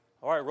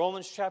All right,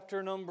 Romans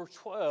chapter number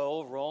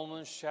 12.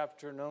 Romans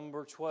chapter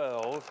number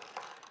 12.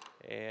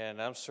 And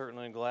I'm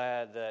certainly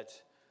glad that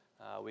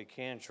we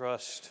can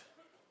trust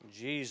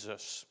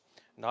Jesus,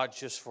 not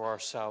just for our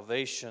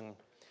salvation,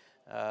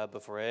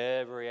 but for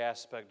every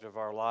aspect of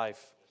our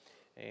life.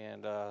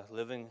 And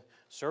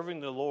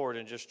serving the Lord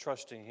and just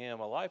trusting Him.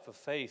 A life of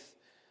faith,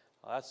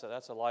 that's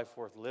a life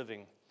worth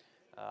living.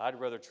 I'd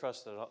rather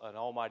trust an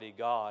almighty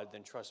God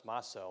than trust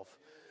myself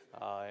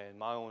and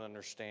my own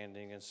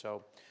understanding. And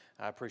so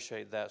I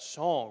appreciate that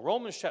song.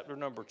 Romans chapter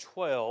number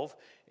 12,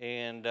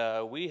 and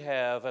we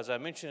have, as I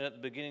mentioned at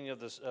the beginning of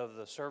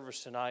the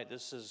service tonight,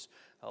 this is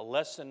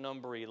lesson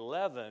number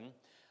 11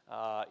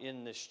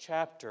 in this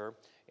chapter,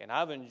 and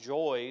I've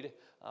enjoyed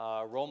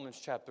Romans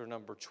chapter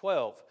number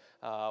 12.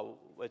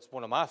 It's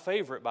one of my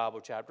favorite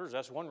Bible chapters.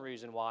 That's one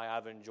reason why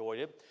I've enjoyed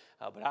it.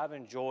 But I've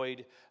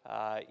enjoyed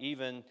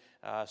even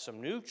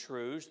some new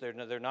truths.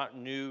 They're not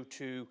new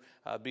to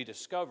be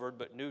discovered,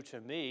 but new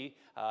to me,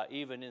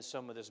 even in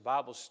some of this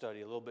Bible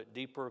study, a little bit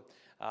deeper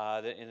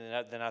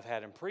than I've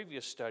had in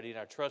previous study. And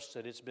I trust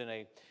that it's been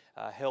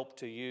a help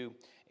to you.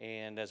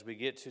 And as we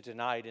get to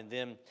tonight, and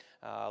then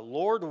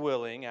Lord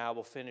willing, I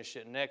will finish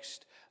it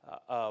next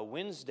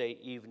Wednesday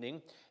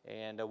evening,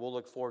 and we'll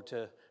look forward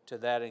to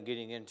that and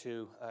getting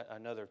into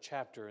another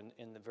chapter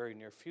in the very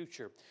near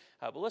future.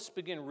 But let's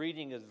begin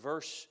reading at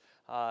verse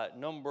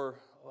number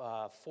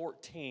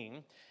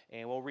 14,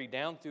 and we'll read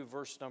down through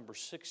verse number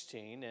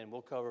 16, and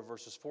we'll cover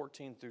verses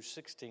 14 through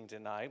 16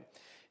 tonight.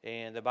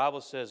 And the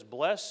Bible says,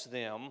 "Bless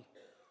them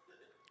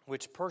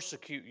which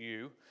persecute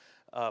you,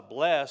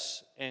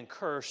 bless and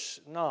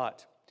curse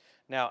not."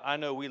 Now, I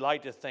know we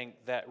like to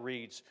think that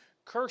reads,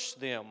 "Curse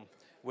them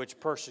which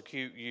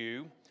persecute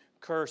you,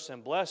 curse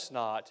and bless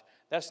not."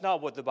 That's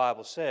not what the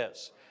Bible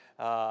says.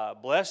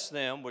 Bless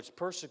them which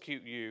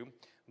persecute you,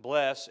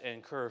 bless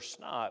and curse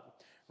not.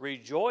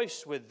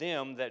 Rejoice with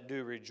them that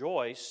do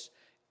rejoice,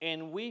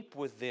 and weep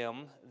with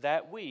them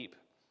that weep.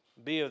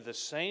 Be of the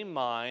same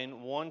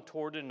mind one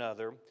toward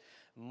another.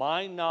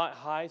 Mind not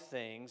high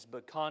things,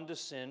 but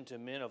condescend to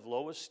men of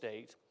low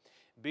estate.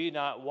 Be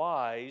not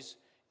wise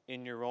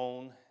in your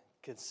own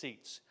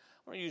conceits.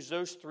 I'm going to use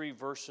those three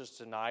verses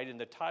tonight,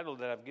 and the title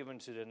that I've given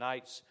to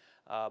tonight's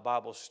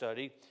Bible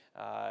study,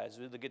 as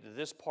we get to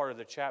this part of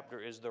the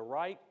chapter, is the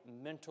right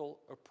mental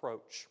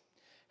approach.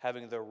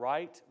 Having the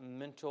right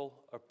mental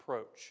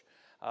approach.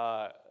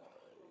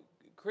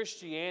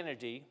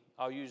 Christianity,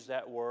 I'll use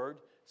that word,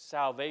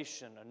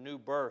 salvation, a new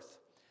birth,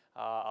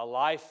 a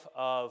life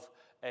of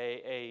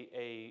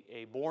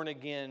a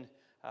born-again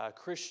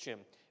Christian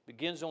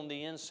begins on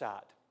the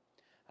inside.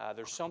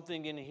 There's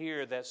something in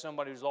here that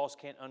somebody who's lost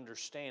can't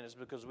understand. It's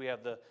because we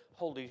have the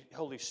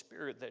Holy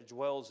Spirit that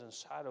dwells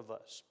inside of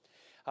us.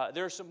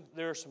 There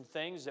are some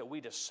things that we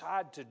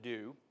decide to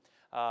do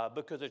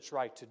because it's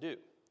right to do.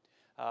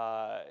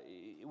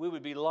 We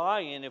would be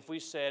lying if we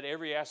said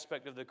every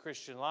aspect of the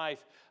Christian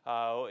life,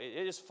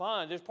 it is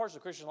fun. There's parts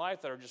of the Christian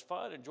life that are just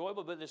fun,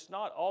 enjoyable, but it's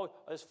not all.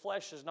 This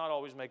flesh does not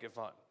always make it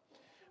fun.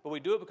 But we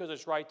do it because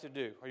it's right to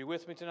do. Are you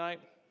with me tonight?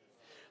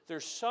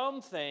 There's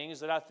some things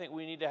that I think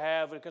we need to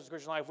have when it comes to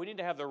Christian life. We need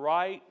to have the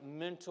right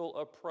mental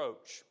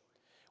approach.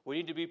 We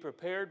need to be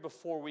prepared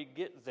before we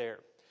get there.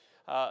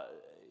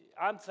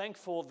 I'm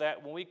thankful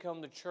that when we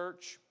come to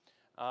church,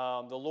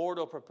 the Lord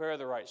will prepare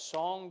the right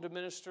song to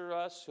minister to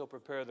us. He'll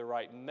prepare the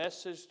right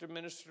message to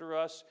minister to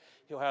us.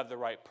 He'll have the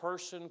right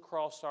person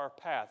cross our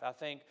path. I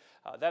think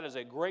that is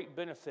a great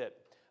benefit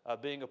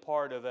of being a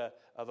part of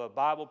a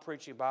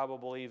Bible-preaching,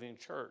 Bible-believing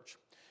church.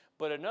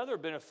 But another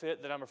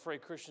benefit that I'm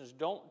afraid Christians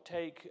don't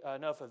take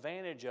enough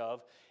advantage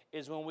of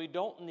is when we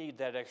don't need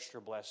that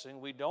extra blessing.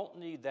 We don't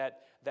need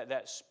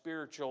that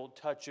spiritual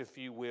touch, if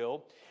you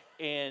will.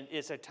 And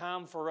it's a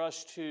time for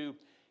us to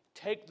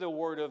take the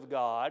Word of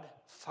God,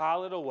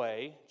 file it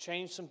away,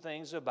 change some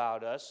things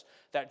about us,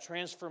 that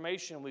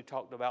transformation we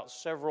talked about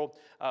several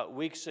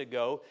weeks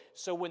ago.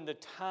 So when the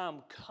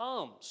time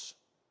comes,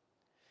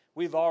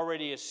 we've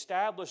already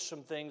established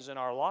some things in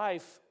our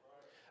life.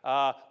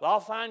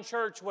 I'll find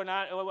church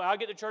I'll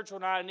get to church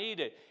when I need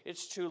it.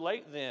 It's too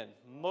late then,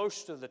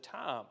 most of the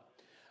time.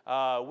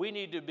 We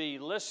need to be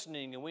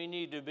listening, and we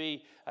need to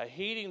be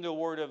heeding the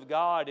Word of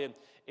God,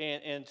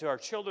 and to our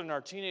children,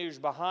 our teenagers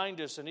behind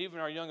us, and even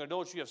our young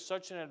adults, you have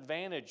such an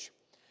advantage,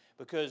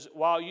 because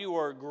while you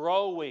are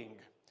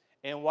growing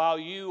and while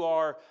you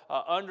are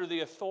under the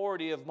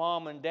authority of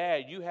mom and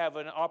dad, you have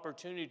an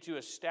opportunity to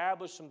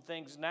establish some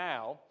things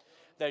now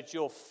that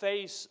you'll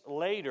face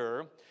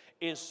later,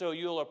 and so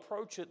you'll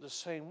approach it the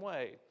same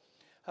way.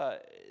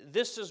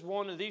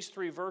 These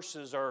three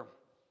verses are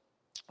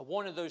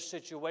one of those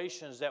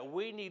situations that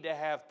we need to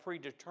have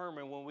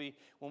predetermined when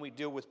we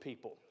deal with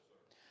people.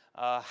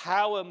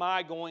 How am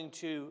I going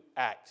to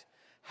act?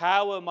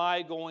 How am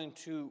I going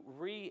to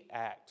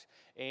react?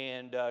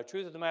 And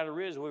truth of the matter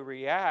is, we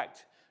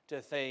react to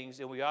things,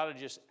 and we ought to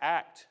just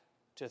act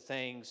to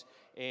things.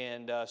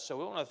 And so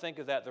we want to think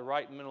of that, the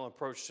right mental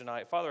approach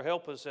tonight. Father,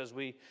 help us as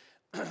we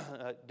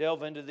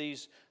delve into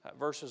these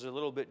verses a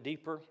little bit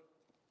deeper.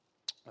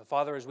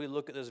 Father, as we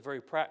look at this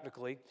very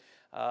practically,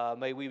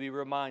 May we be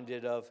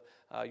reminded of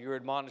your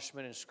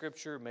admonishment in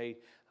Scripture. May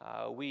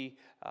we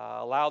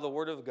allow the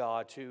Word of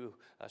God to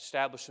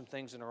establish some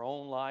things in our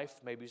own life,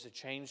 maybe to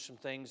change some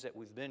things that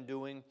we've been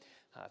doing,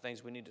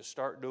 things we need to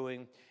start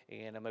doing,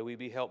 and may we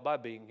be helped by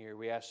being here.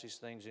 We ask these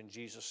things in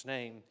Jesus'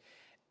 name.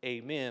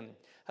 Amen.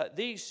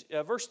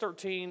 Verse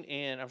 14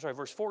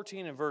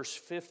 and verse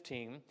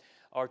 15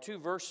 are two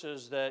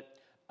verses that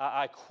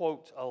I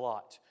quote a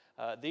lot.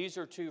 These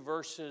are two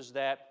verses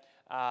that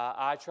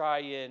I try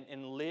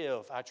and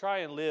live. I try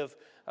and live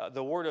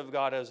the Word of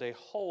God as a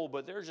whole,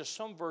 but there's just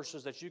some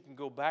verses that you can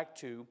go back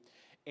to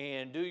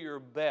and do your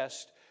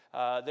best.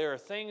 There are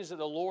things that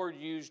the Lord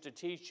used to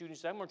teach you, and you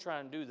say, I'm going to try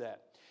and do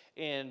that.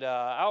 And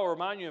I'll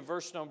remind you in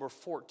verse number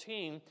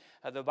 14,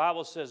 the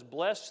Bible says,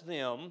 bless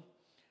them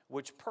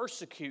which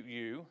persecute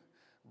you,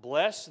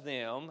 bless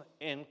them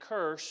and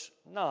curse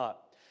not.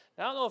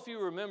 Now, I don't know if you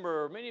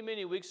remember many,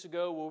 many weeks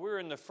ago when we were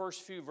in the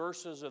first few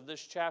verses of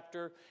this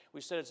chapter, we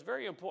said it's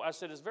very important. I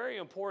said it's very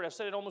important. I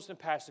said it almost in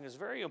passing. It's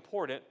very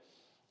important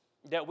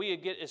that we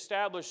get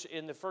established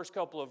in the first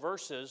couple of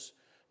verses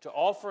to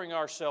offering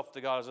ourselves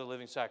to God as a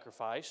living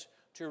sacrifice,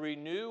 to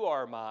renew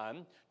our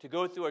mind, to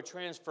go through a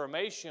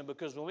transformation,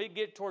 because when we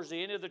get towards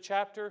the end of the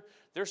chapter,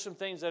 there's some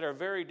things that are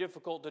very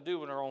difficult to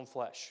do in our own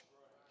flesh.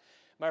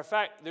 Matter of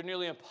fact, they're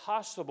nearly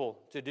impossible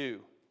to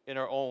do in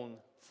our own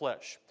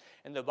flesh.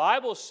 And the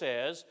Bible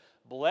says,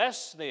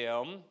 bless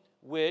them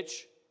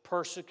which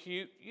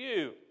persecute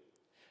you.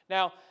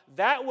 Now,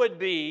 that would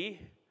be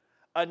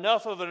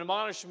enough of an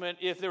admonishment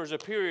if there was a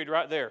period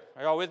right there.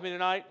 Are y'all with me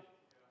tonight?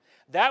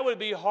 That would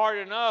be hard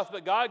enough,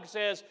 but God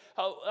says,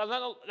 I'm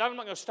not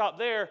going to stop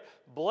there.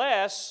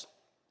 Bless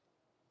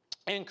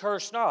and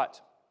curse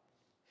not.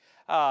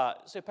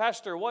 Say,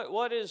 Pastor,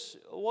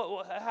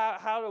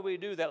 how do we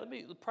do that? Let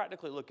me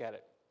practically look at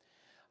it.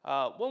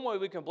 One way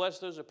we can bless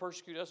those that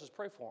persecute us is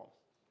pray for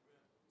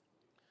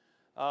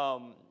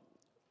them.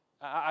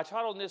 I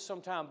taught on this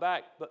some time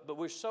back, but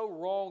we're so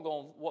wrong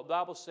on what the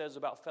Bible says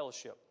about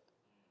fellowship.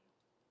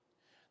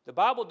 The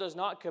Bible does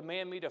not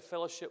command me to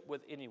fellowship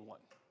with anyone.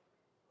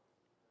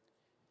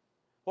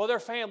 Well, they're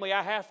family,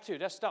 I have to.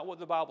 That's not what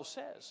the Bible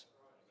says.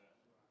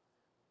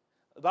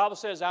 The Bible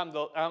says I'm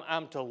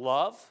to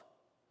love,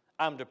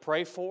 I'm to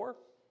pray for,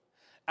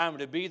 I'm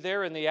to be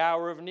there in the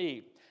hour of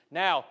need.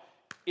 Now,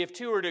 if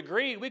two are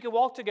agreed, we can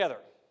walk together.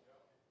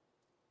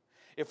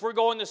 If we're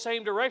going the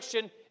same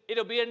direction,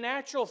 it'll be a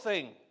natural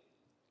thing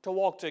to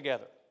walk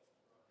together.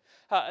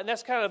 And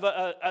that's kind of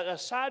a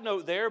side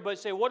note there, but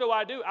say, what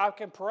do? I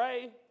can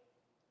pray.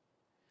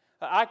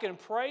 I can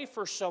pray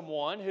for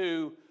someone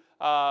who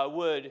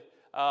would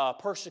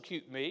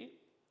persecute me.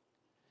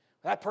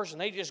 That person,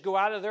 they just go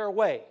out of their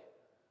way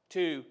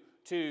to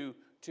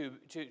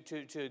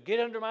get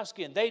under my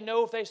skin. They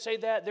know if they say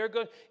that, they're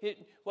going.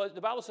 Well,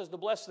 the Bible says to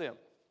bless them.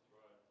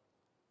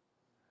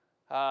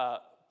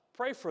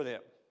 Pray for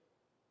them.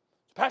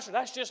 Pastor,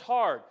 that's just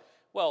hard.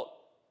 Well,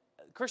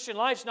 Christian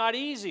life's not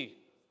easy.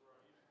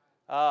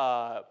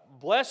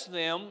 Bless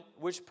them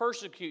which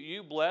persecute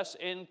you, bless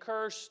and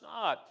curse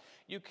not.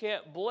 You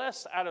can't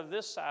bless out of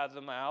this side of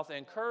the mouth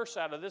and curse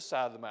out of this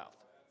side of the mouth.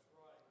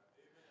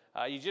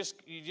 You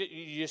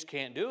just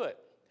can't do it.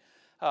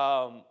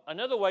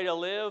 Another way to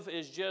live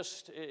is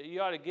just,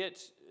 you ought to get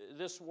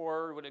this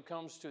word when it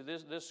comes to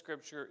this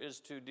scripture, is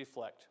to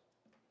deflect.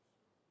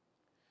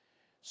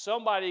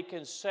 Somebody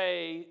can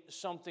say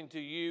something to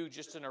you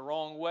just in a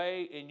wrong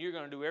way, and you're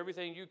going to do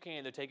everything you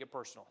can to take it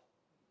personal.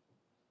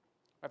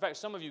 In fact,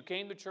 some of you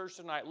came to church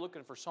tonight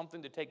looking for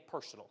something to take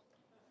personal.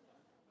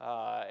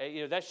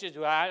 That's just,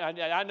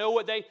 I know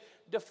what they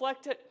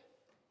deflect it.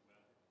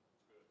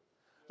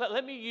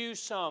 Let me use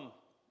some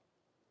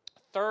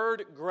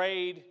third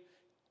grade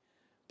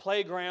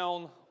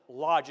playground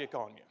logic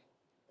on you.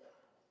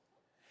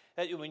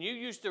 That when you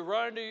used to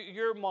run to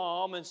your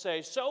mom and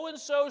say,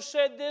 so-and-so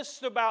said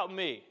this about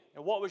me,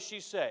 and what would she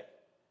say?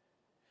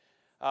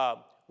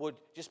 Well,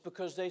 just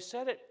because they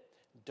said it,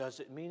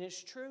 doesn't mean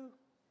it's true.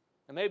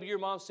 And maybe your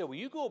mom said, well,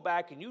 you go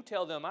back and you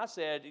tell them I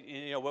said,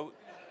 well,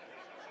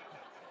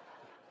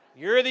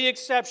 you're the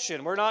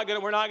exception. We're not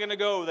going to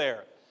go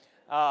there.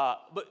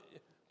 But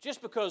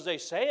just because they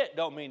say it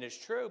don't mean it's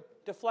true.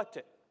 Deflect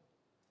it.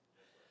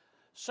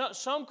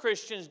 Some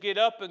Christians get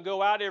up and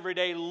go out every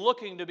day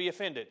looking to be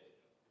offended.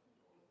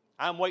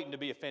 I'm waiting to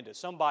be offended.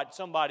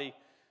 Somebody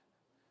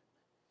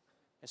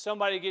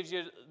gives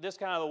you this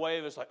kind of a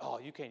wave. It's like, oh,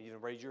 you can't even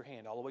raise your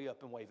hand all the way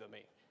up and wave at me.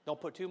 Don't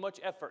put too much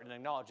effort in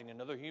acknowledging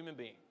another human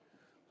being.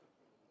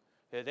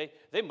 Yeah,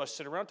 they must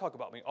sit around and talk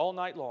about me all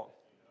night long.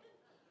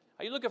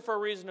 Are you looking for a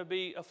reason to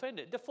be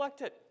offended?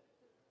 Deflect it.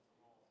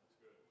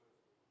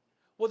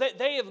 Well,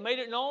 they have made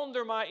it known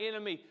they're my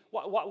enemy.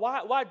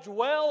 Why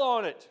dwell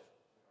on it?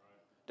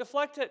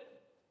 Deflect it.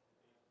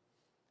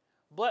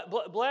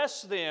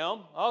 Bless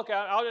them. Okay,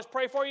 I'll just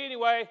pray for you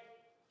anyway.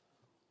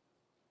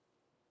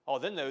 Oh,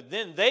 then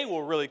they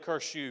will really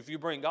curse you if you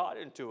bring God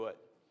into it.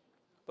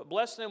 But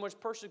bless them which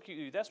persecute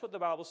you. That's what the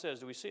Bible says.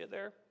 Do we see it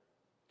there?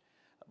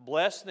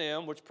 Bless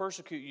them which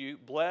persecute you.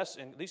 Bless,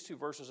 and these two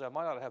verses I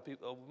might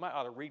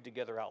ought to read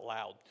together out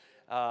loud.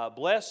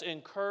 bless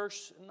and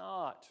curse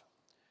not.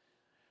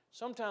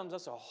 Sometimes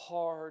that's a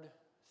hard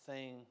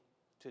thing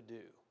to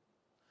do.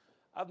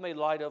 I've made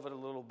light of it a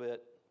little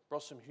bit,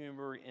 brought some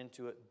humor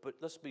into it, but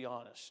let's be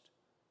honest.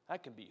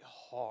 That can be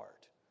hard.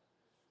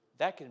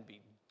 That can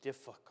be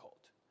difficult.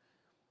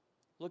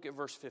 Look at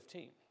verse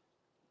 15.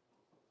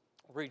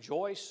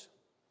 Rejoice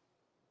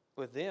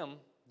with them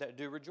that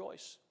do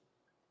rejoice.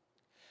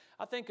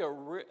 I think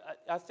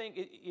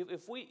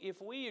if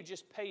we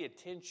just pay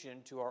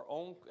attention to our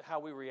own how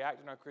we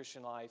react in our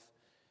Christian life,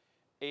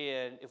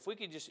 and if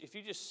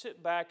you just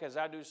sit back as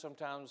I do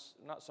sometimes,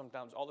 not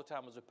sometimes, all the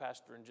time as a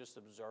pastor, and just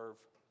observe,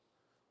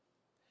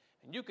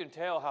 and you can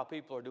tell how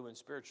people are doing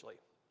spiritually.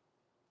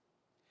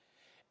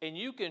 And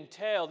you can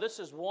tell, this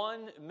is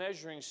one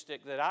measuring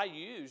stick that I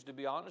use, to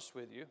be honest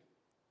with you.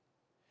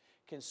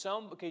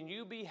 Can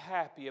you be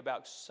happy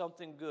about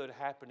something good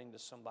happening to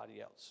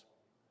somebody else?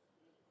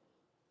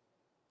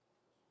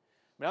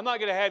 I mean, I'm not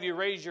going to have you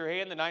raise your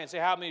hand tonight and say,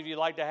 how many of you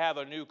like to have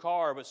a new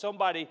car? But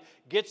somebody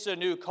gets a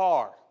new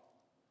car.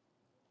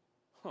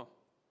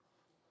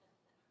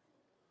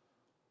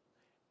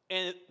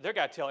 And they're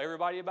got to tell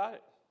everybody about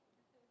it.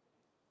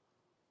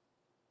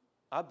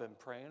 I've been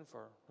praying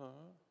for,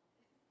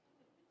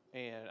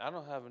 and I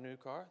don't have a new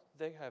car.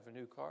 They have a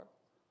new car.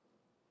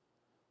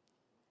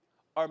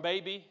 Or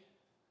maybe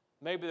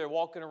they're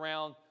walking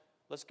around.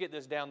 Let's get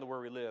this down to where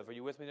we live. Are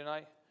you with me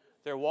tonight?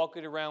 They're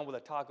walking around with a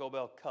Taco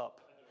Bell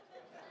cup,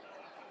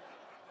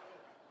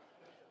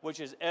 which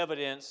is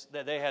evidence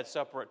that they had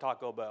supper at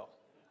Taco Bell.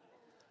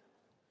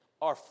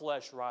 Our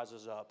flesh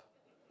rises up.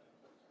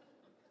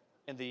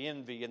 And the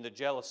envy and the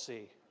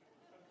jealousy.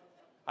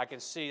 I can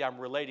see I'm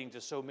relating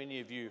to so many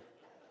of you.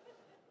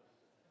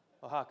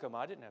 Well, how come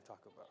I didn't have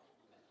Taco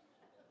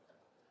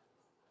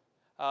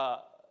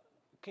Bell?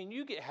 Can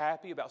you get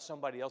happy about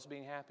somebody else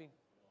being happy?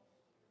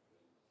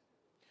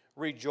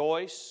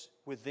 Rejoice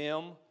with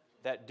them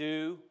that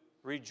do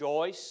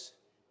rejoice.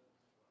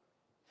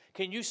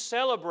 Can you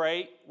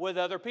celebrate with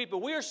other people?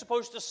 We are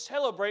supposed to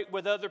celebrate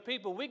with other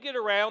people. We get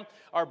around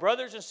our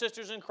brothers and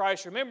sisters in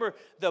Christ. Remember,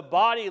 the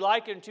body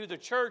likened to the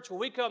church.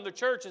 When we come to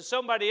church and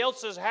somebody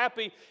else is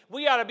happy,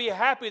 we ought to be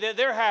happy that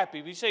they're happy.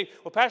 If you say,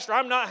 well, Pastor,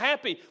 I'm not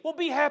happy. Well,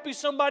 be happy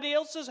somebody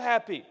else is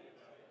happy.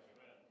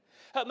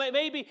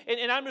 Maybe,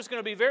 and I'm just going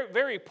to be very,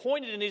 very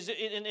pointed in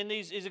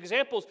these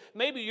examples.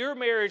 Maybe your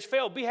marriage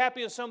failed. Be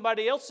happy in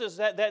somebody else's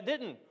that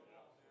didn't.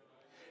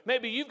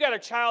 Maybe you've got a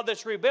child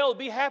that's rebelled.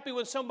 Be happy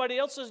when somebody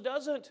else's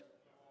doesn't.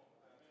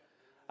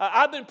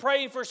 I've been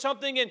praying for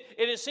something and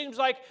it seems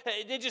like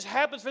it just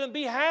happens for them.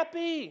 Be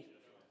happy.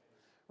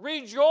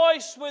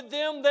 Rejoice with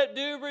them that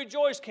do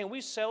rejoice. Can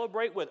we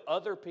celebrate with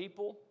other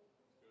people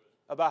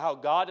about how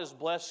God has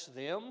blessed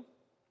them?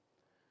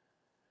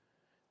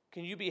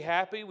 Can you be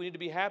happy? We need to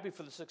be happy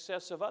for the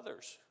success of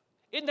others.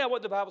 Isn't that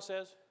what the Bible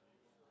says?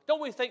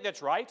 Don't we think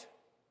that's right?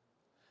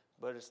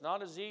 But it's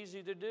not as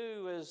easy to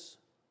do as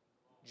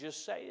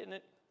just saying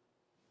it.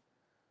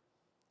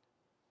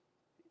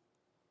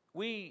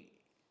 We,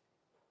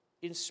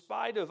 in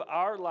spite of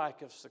our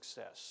lack of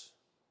success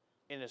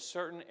in a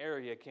certain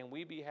area, can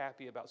we be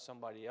happy about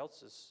somebody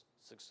else's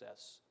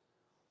success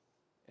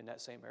in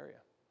that same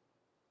area?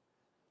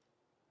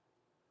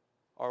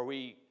 Are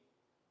we,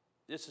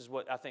 this is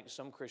what I think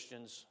some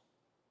Christians,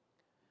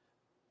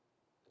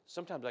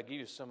 sometimes I give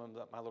you some of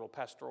my little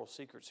pastoral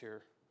secrets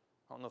here.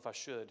 I don't know if I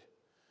should.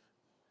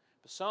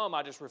 But some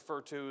I just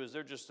refer to as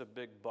they're just a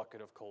big bucket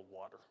of cold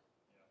water.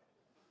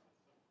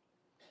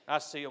 I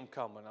see them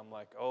coming. I'm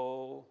like,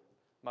 oh,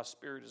 my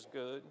spirit is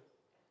good.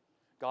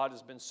 God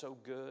has been so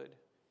good.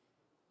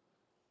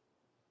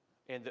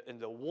 And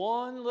the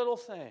one little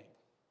thing,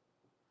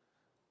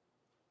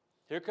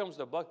 here comes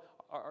the bucket.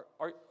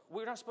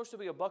 We're not supposed to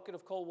be a bucket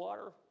of cold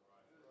water.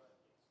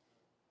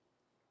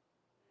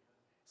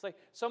 It's like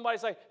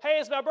somebody's like, hey,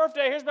 it's my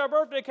birthday. Here's my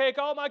birthday cake.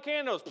 All my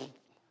candles.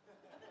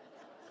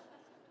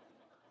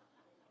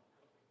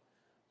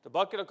 The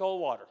bucket of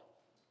cold water.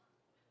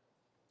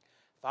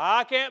 If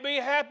I can't be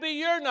happy,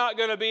 you're not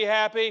going to be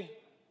happy.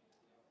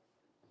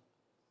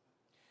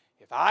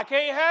 If I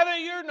can't have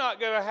it, you're not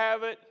going to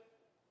have it.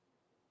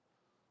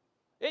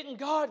 Isn't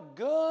God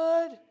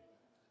good?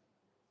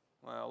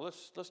 Well,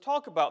 let's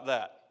talk about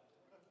that.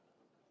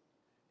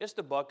 It's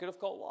the bucket of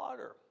cold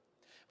water.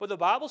 But the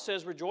Bible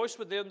says, rejoice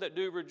with them that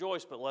do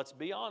rejoice. But let's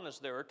be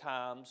honest, there are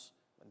times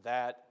when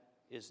that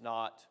is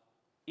not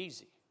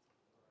easy.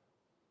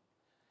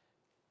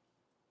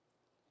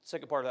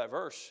 Second part of that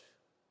verse,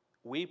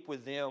 weep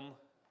with them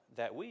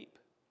that weep.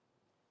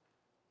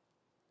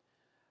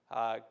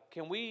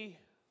 Can we,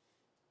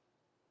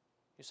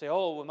 you say,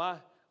 oh, well, my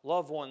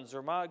loved ones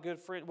or my good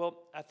friend, well,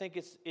 I think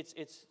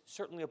it's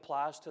certainly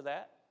applies to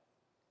that.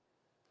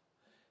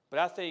 But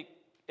I think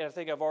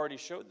I've already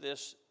showed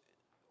this,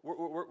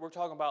 we're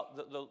talking about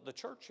the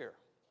church here.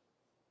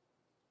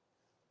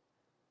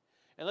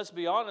 And let's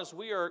be honest,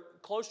 we are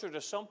closer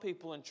to some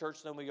people in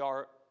church than we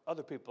are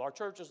other people. Our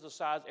church is the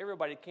size,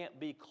 everybody can't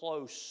be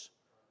close.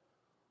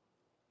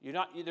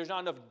 There's not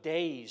enough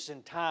days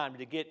and time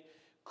to get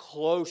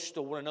close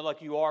to one another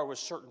like you are with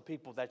certain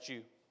people that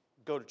you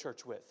go to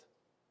church with.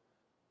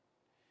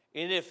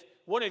 And if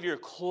one of your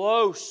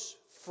close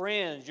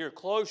friends, your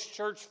close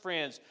church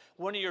friends,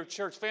 one of your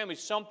church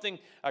families,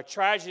 a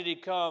tragedy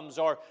comes,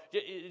 or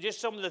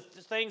just some of the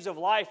things of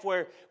life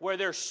where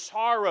there's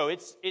sorrow,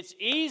 it's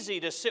easy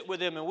to sit with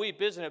them and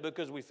weep, isn't it?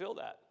 Because we feel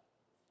that.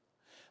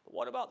 But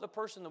what about the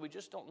person that we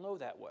just don't know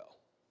that well?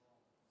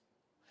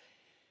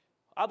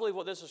 I believe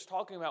what this is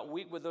talking about,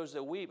 weep with those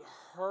that weep,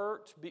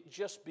 hurt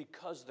just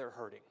because they're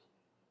hurting.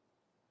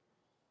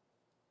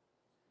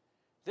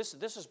 This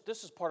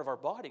is part of our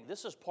body.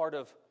 This is part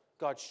of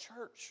God's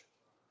church.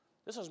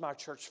 This is my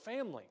church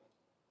family.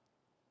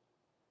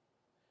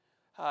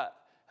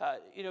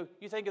 You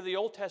think of the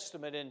Old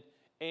Testament,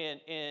 and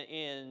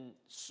an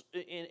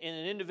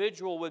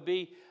individual would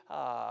be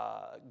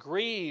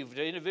grieved.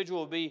 An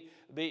individual would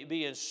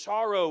be in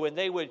sorrow, and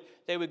they would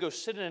go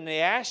sit in the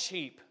ash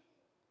heap,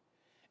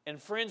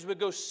 and friends would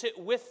go sit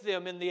with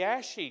them in the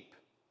ash heap.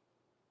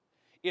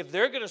 If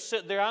they're going to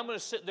sit there, I'm going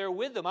to sit there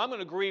with them. I'm going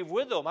to grieve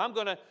with them.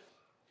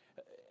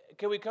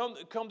 Can we come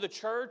to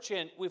church,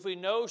 and if we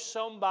know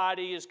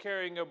somebody is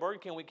carrying a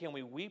burden, can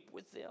we weep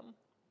with them?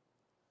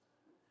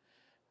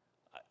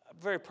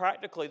 Very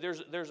practically,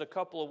 there's a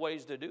couple of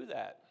ways to do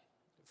that.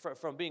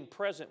 From being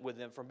present with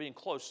them, from being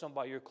close,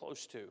 somebody you're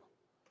close to.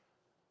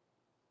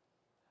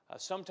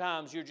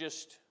 Sometimes you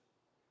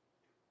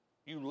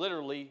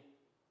literally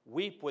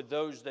weep with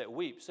those that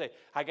weep. Say,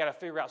 I got to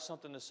figure out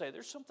something to say.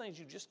 There's some things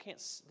you just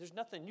can't. There's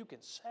nothing you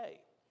can say.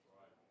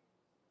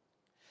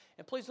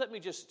 And please let me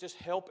just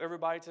help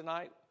everybody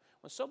tonight.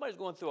 When somebody's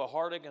going through a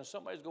heartache and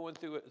somebody's going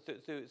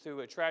through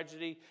a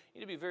tragedy, you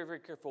need to be very, very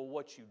careful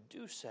what you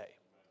do say.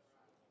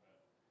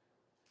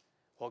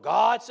 Well,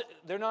 God,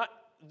 they're not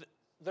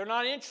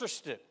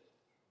interested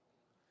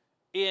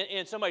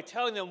in somebody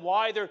telling them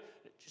why they're.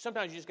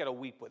 Sometimes you just got to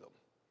weep with them.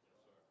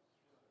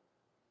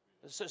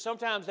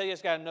 Sometimes they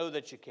just got to know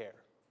that you care.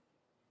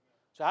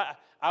 So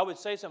I would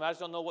say something. I just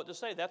don't know what to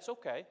say. That's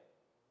okay.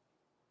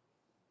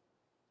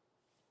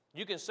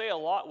 You can say a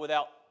lot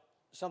without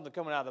something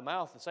coming out of the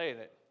mouth and saying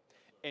it.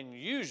 And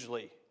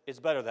usually,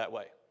 it's better that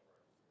way.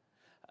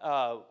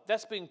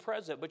 That's being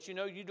present. But you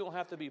don't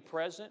have to be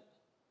present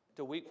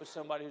to weep with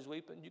somebody who's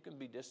weeping. You can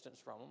be distant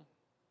from them.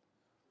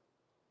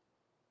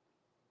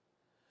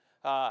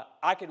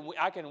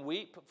 I can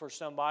weep for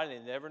somebody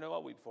and they never know I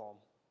weep for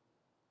them.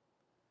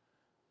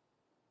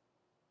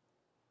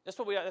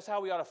 That's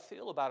how we ought to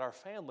feel about our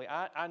family.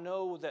 I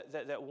know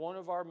that one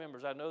of our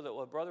members, I know that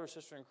a brother or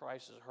sister in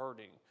Christ is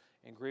hurting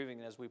and grieving,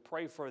 and as we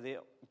pray for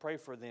them.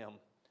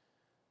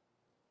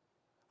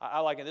 I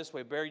like it this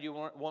way: bear you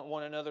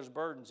one another's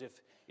burdens.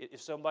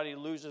 If somebody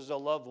loses a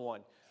loved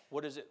one,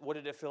 what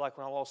did it feel like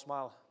when I lost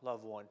my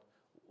loved one?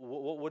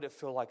 What would it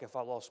feel like if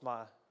I lost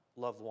my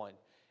loved one?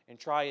 And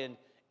try and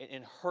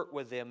hurt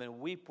with them and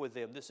weep with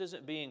them. This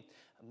isn't being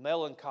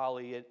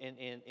melancholy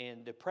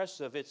and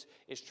depressive. It's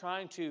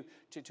trying to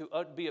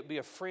be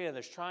a friend.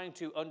 It's trying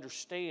to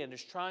understand.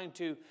 It's trying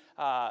to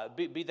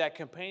be that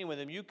companion with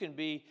them. You can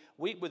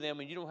weep with them,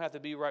 and you don't have to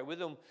be right with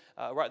them,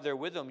 right there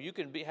with them. You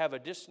can have a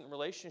distant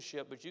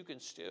relationship, but you can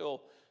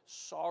still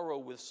sorrow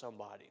with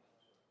somebody.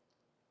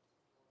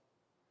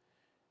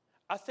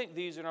 I think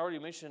these, and I already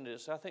mentioned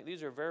this, I think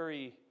these are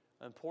very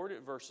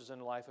important verses in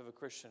the life of a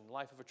Christian,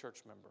 life of a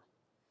church member.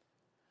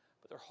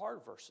 But they're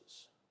hard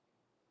verses.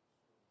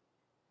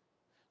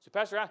 So,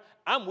 Pastor,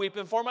 I'm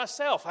weeping for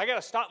myself. I got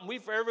to stop and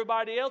weep for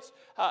everybody else.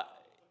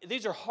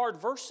 These are hard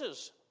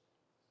verses.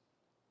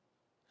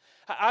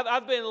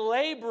 I've been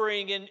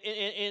laboring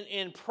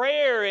in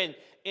prayer, and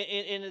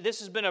this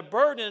has been a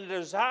burden and a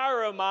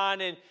desire of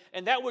mine,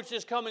 and that which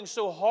is coming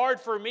so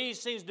hard for me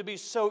seems to be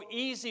so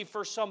easy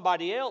for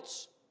somebody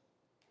else.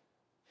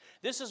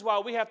 This is why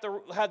we have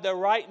to have the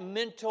right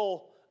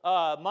mental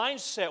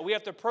mindset. We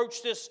have to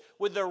approach this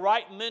with the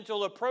right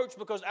mental approach,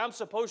 because I'm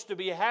supposed to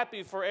be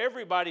happy for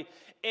everybody,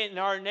 and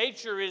our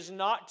nature is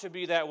not to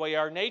be that way.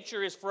 Our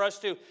nature is for us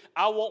to,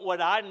 I want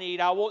what I need.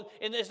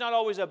 And it's not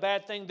always a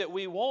bad thing that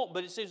we want,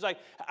 but it seems like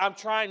I'm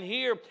trying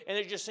here, and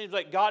it just seems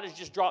like God has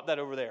just dropped that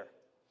over there.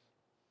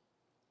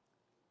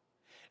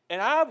 And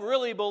I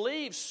really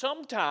believe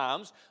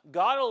sometimes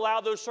God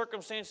allowed those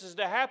circumstances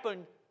to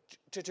happen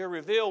to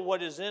reveal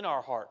what is in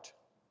our heart.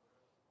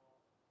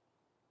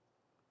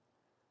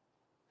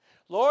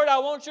 Lord, I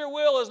want your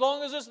will as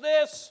long as it's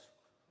this.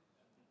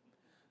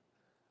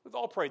 We've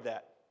all prayed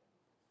that.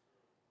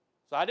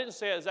 So I didn't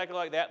say it exactly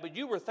like that, but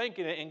you were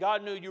thinking it, and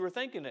God knew you were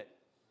thinking it.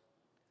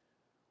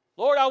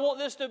 Lord, I want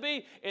this to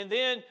be. And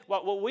then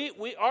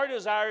our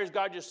desire is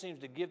God just seems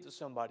to give to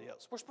somebody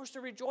else. We're supposed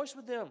to rejoice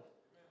with them.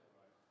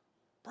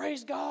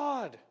 Praise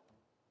God.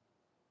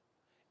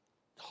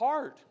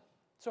 Hard.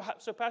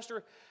 So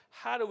Pastor,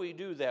 how do we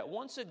do that?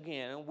 Once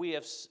again, we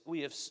have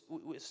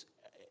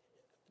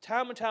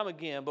time and time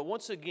again, but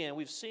once again,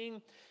 we've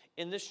seen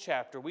in this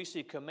chapter, we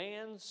see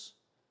commands,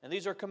 and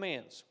these are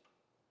commands.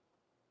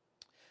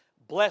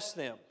 Bless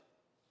them.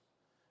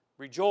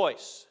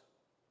 Rejoice.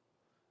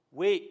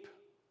 Weep.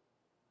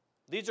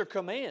 These are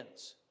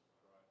commands.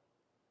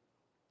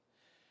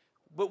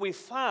 But we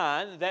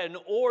find that in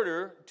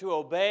order to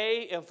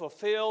obey and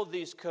fulfill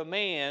these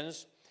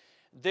commands,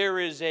 there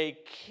is a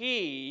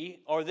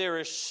key, or there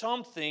is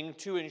something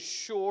to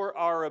ensure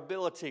our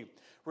ability.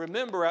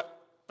 Remember,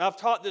 I've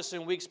taught this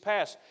in weeks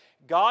past.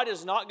 God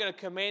is not going to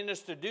command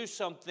us to do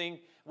something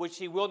which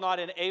He will not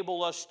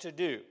enable us to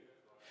do.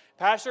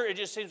 Pastor, it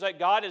just seems like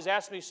God has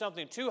asked me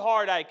something too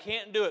hard, I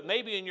can't do it.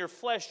 Maybe in your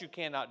flesh you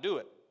cannot do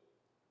it.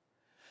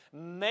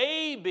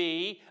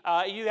 Maybe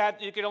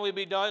it can only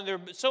be done, there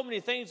are so many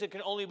things that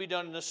can only be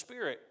done in the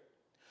Spirit.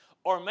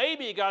 Or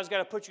maybe God's got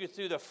to put you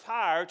through the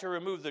fire to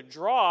remove the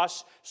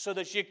dross so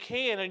that you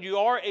can and you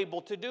are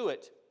able to do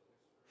it.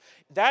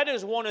 That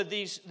is one of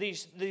these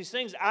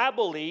things, I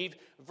believe.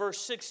 Verse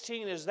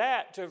 16 is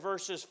that to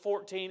verses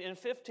 14 and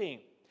 15.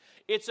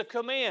 It's a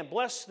command,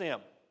 bless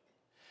them.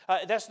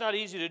 That's not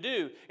easy to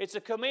do. It's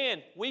a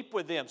command, weep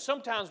with them.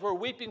 Sometimes we're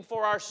weeping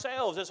for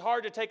ourselves. It's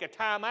hard to take a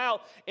time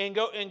out and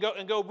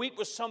go weep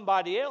with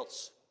somebody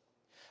else.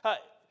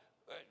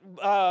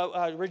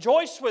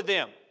 Rejoice with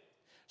them.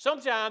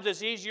 Sometimes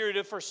it's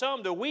easier for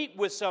some to weep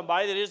with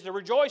somebody than it is to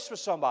rejoice with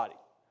somebody.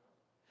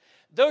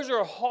 Those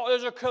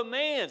are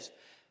commands.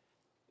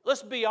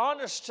 Let's be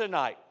honest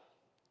tonight.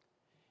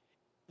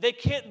 They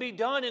can't be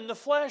done in the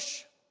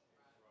flesh.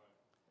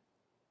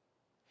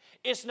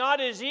 It's not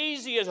as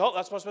easy as, oh,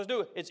 that's what I'm supposed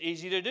to do. It's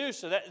easy to do,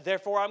 so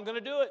therefore I'm going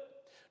to do it.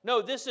 No,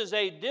 this is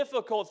a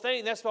difficult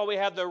thing. That's why we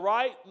have the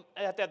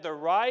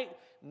right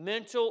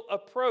mental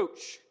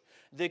approach.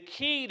 The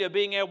key to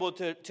being able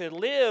to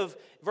live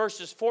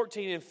verses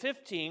 14 and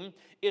 15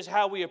 is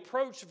how we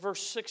approach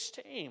verse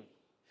 16.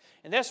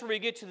 And that's where we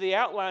get to the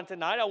outline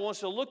tonight. I want us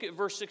to look at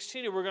verse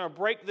 16, and we're going to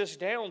break this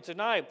down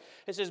tonight.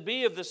 It says,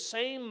 be of the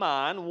same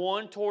mind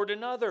one toward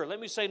another. Let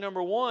me say,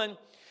 number one,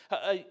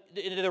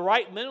 the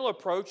right mental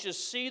approach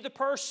is see the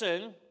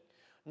person,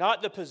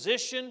 not the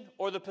position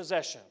or the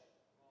possession.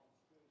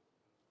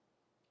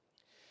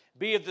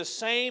 Be of the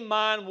same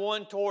mind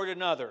one toward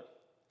another.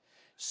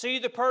 See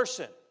the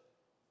person,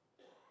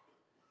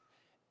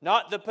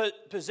 not the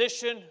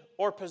position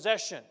or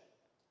possession.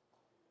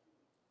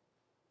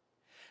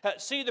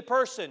 See the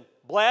person,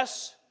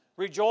 bless,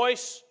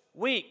 rejoice,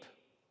 weep.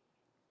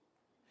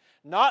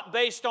 Not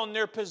based on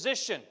their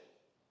position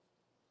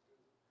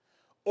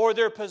or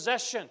their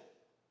possession.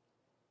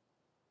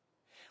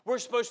 We're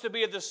supposed to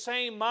be of the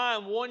same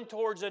mind one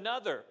towards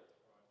another.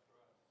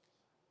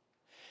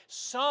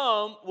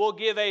 Some will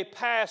give a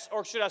pass,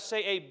 or should I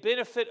say a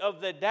benefit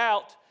of the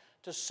doubt,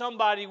 to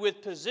somebody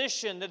with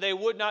position that they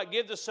would not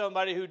give to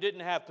somebody who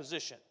didn't have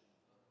position.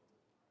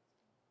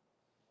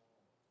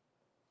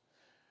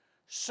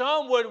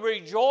 Some would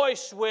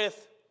rejoice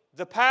with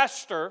the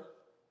pastor.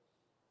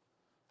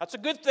 That's a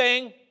good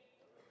thing.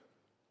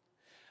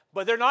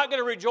 But they're not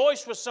going to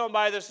rejoice with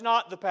somebody that's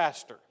not the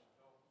pastor.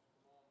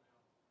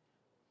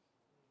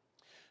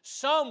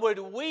 Some would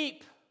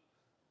weep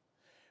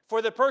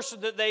for the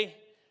person that they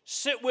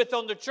sit with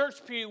on the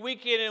church pew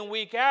week in and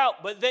week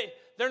out, but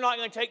they're not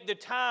going to take the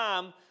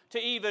time to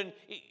even,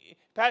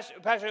 Pastor,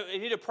 you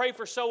need to pray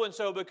for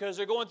so-and-so because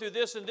they're going through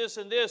this and this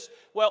and this.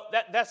 Well,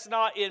 that's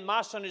not in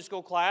my Sunday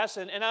school class,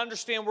 and I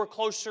understand we're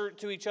closer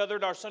to each other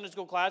in our Sunday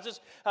school classes.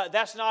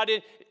 That's not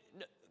in...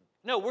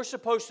 No, we're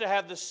supposed to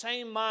have the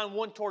same mind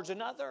one towards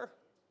another.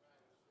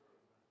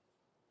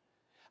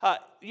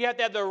 You have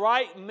to have the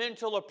right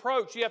mental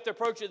approach. You have to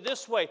approach it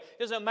this way. It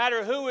doesn't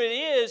matter who it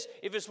is.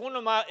 If it's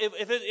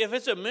if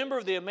it's a member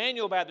of the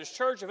Emmanuel Baptist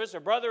Church, if it's a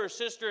brother or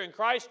sister in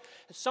Christ,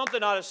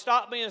 something ought to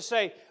stop me and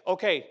say,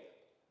 okay,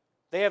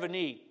 they have a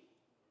need.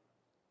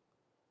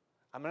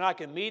 I mean, I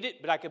can meet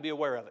it, but I can be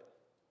aware of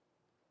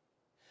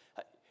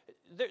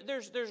it.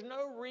 There's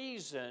no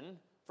reason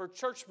for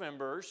church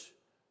members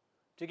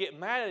to get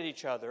mad at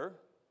each other,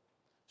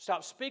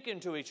 stop speaking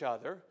to each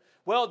other.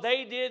 Well,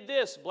 they did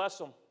this. Bless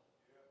them.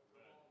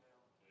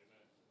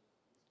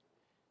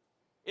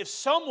 If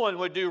someone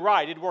would do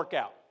right, it'd work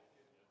out.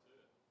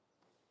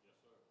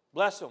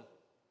 Bless them.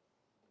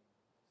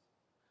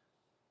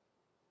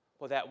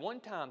 Well, that one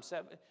time,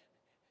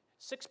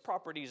 6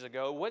 properties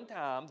ago, one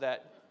time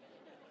that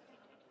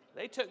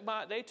they took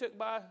my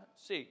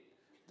seat.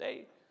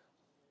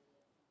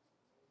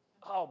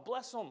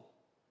 Bless them.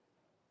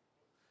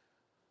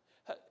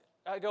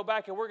 I go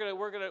back and we're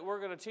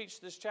gonna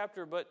teach this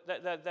chapter, but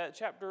that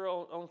chapter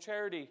on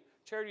charity.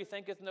 Charity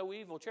thinketh no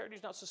evil. Charity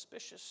is not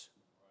suspicious.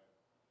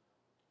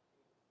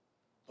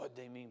 What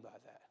do they mean by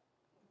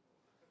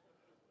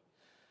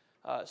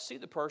that? See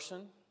the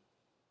person,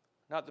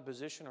 not the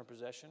position or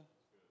possession.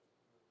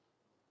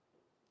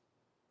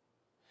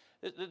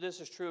 This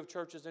is true of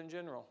churches in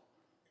general.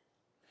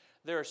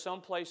 There are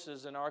some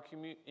places in our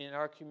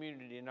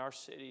community, in our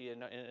city,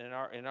 in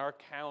our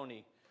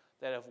county,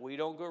 that if we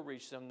don't go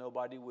reach them,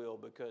 nobody will,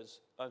 because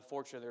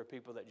unfortunately there are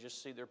people that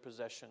just see their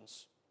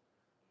possessions.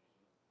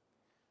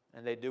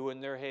 And they do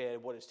in their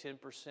head what is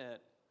 10%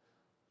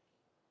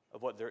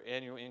 of what their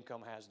annual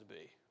income has to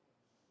be.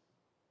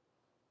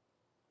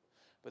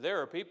 But there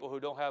are people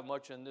who don't have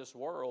much in this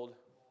world.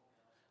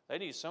 They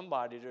need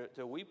somebody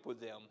to weep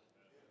with them.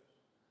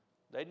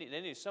 They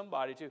need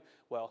somebody to,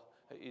 well,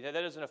 That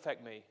doesn't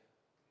affect me.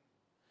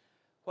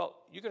 Well,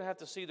 you're going to have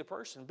to see the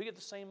person. Be of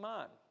the same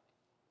mind.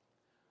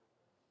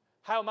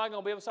 How am I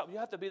going to be able to stop? You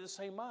have to be of the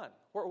same mind.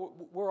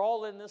 We're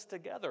all in this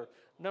together.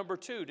 Number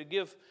 2, to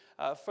give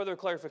further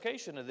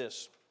clarification of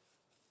this.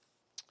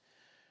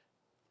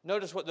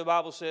 Notice what the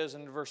Bible says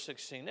in verse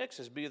 16. Next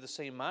is, be of the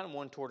same mind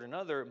one toward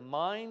another.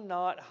 Mind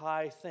not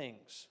high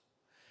things.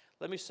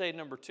 Let me say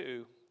number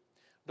 2.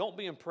 Don't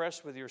be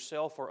impressed with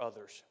yourself or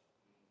others.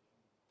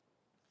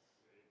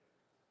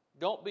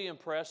 Don't be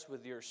impressed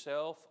with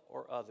yourself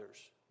or others.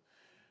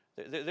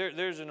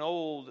 There's an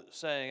old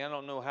saying, I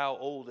don't know how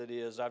old it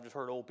is. I've just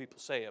heard old people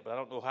say it, but I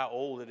don't know how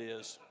old it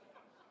is.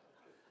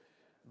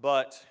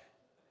 But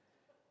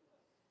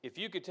if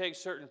you could take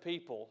certain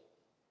people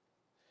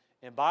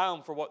and buy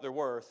them for what they're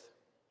worth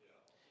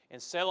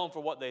and sell them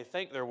for what they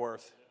think they're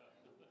worth,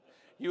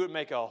 you would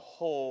make a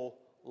whole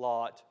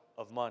lot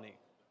of money.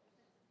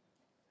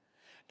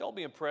 Don't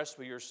be impressed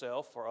with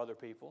yourself or other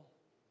people.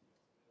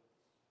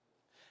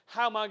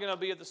 How am I going to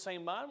be of the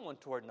same mind one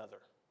toward another?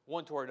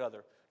 One toward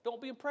another.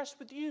 Don't be impressed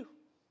with you.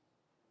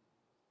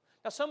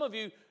 Now, some of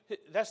you,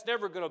 that's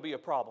never going to be a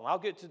problem. I'll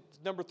get to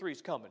number 3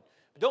 is coming.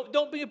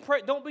 Don't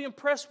be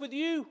impressed with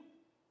you.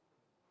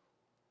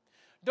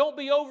 Don't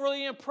be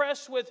overly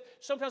impressed with,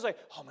 sometimes like,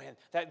 oh man,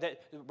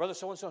 that brother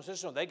so-and-so and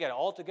sister, they got it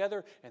all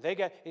together, and they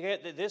got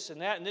this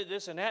and that, and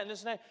this and that, and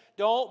this and that.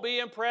 Don't be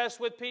impressed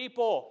with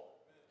people.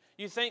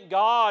 You thank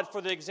God for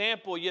the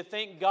example. You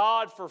thank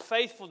God for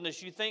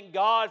faithfulness. You thank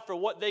God for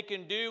what they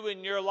can do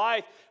in your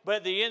life. But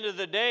at the end of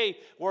the day,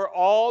 we're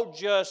all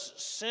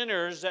just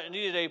sinners that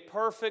needed a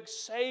perfect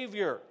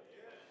Savior.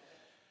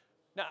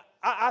 Now,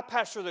 I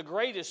pastor the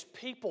greatest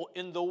people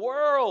in the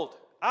world.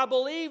 I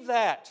believe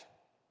that.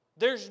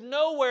 There's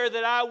nowhere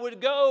that I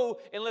would go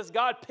unless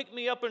God picked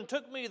me up and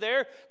took me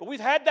there. But we've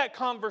had that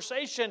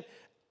conversation.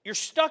 You're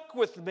stuck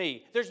with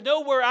me. There's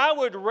nowhere I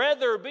would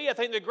rather be. I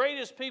think the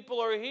greatest people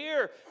are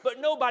here,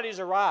 but nobody's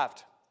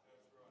arrived.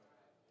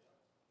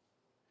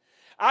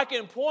 I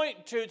can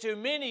point to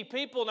many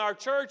people in our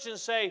church and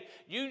say,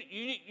 you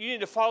need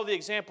to follow the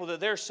example that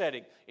they're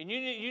setting. And you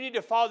need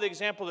to follow the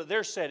example that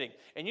they're setting.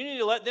 And you need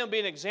to let them be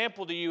an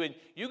example to you. And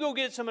you go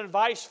get some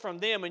advice from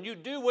them. And you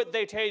do what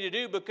they tell you to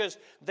do because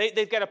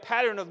they've got a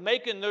pattern of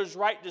making those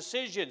right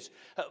decisions.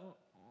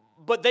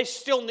 But they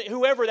still,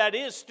 whoever that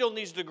is, still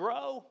needs to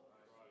grow.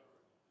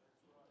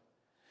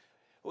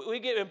 We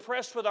get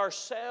impressed with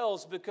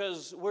ourselves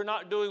because we're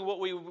not doing what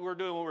we were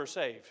doing when we were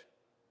saved.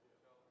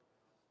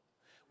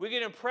 We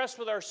get impressed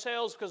with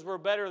ourselves because we're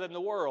better than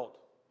the world.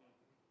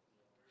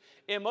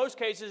 In most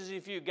cases,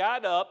 if you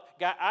got up,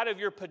 got out of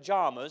your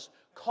pajamas,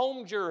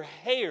 combed your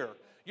hair,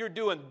 you're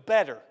doing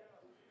better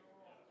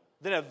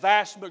than a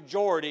vast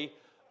majority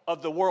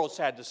of the world,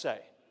 sad to say.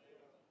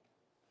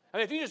 I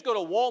mean, if you just go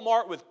to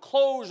Walmart with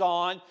clothes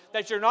on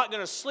that you're not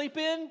going to sleep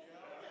in,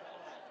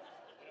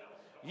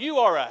 you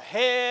are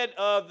ahead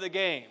of the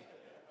game.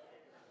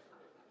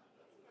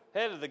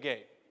 Head of the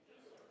game.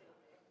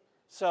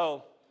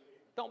 So,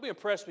 don't be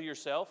impressed with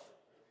yourself.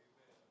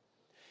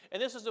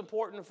 And this is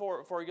important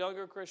for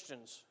younger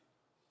Christians.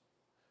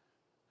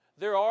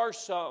 There are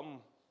some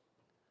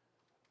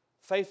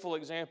faithful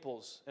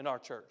examples in our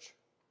church.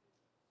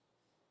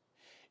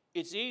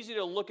 It's easy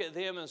to look at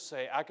them and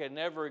say, I could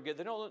never get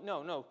there.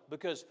 No,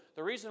 because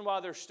the reason why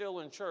they're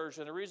still in church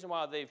and the reason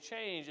why they've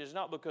changed is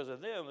not because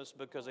of them, it's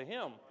because of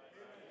Him.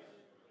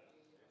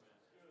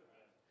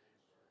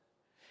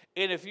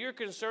 And if you're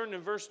concerned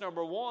in verse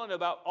number 1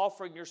 about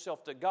offering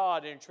yourself to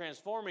God and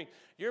transforming,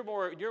 you're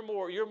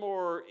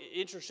more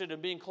interested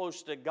in being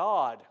close to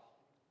God.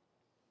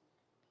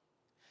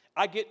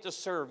 I get to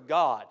serve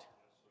God.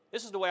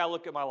 This is the way I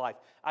look at my life.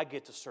 I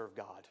get to serve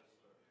God.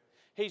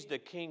 He's the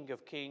King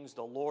of kings,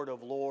 the Lord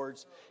of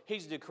lords.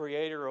 He's the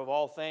creator of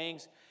all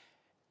things.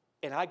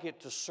 And I get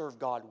to serve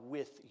God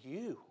with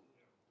you.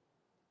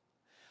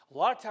 A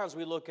lot of times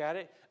we look at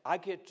it, I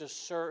get to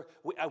serve,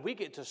 we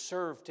get to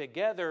serve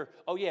together.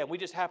 Oh yeah, we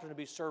just happen to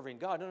be serving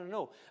God.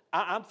 No.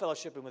 I'm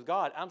fellowshipping with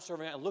God. I'm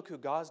serving God, and look who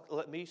God's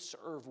let me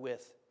serve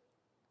with.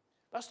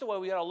 That's the way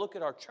we got to look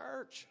at our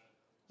church.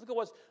 Look at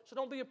what's, so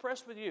don't be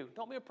impressed with you.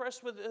 Don't be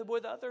impressed with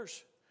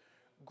others.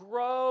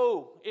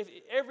 Grow. If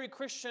every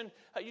Christian,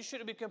 you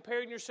shouldn't be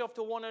comparing yourself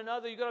to one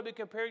another. You got to be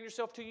comparing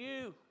yourself to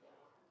you.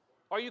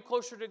 Are you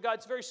closer to God?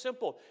 It's very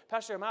simple.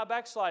 Pastor, am I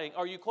backsliding?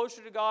 Are you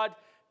closer to God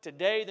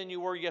today than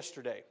you were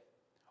yesterday?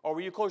 Or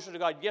were you closer to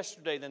God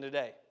yesterday than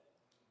today?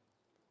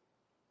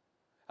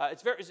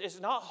 It's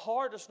not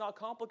hard, it's not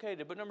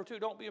complicated. But number 2,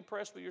 don't be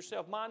impressed with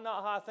yourself. Mind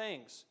not high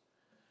things.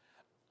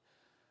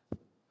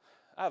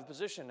 I have a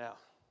position now.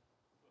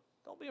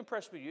 Don't be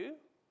impressed with you.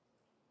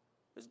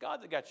 It's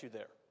God that got you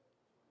there.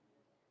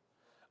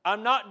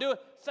 I'm not doing,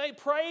 say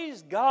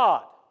praise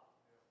God.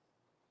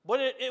 But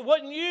it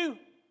wasn't you.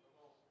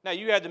 Now,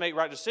 you had to make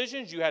right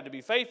decisions. You had to be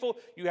faithful.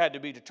 You had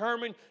to be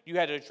determined. You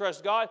had to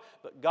trust God.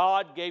 But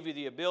God gave you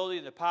the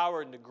ability, the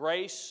power, and the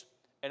grace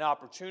and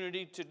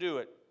opportunity to do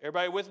it.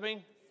 Everybody with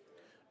me?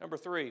 Number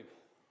 3.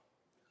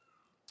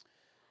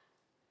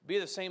 Be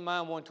of the same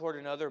mind one toward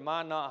another,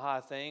 mind not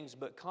high things,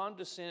 but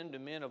condescend to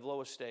men of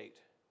low estate.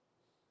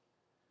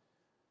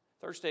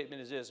 Third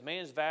statement is this: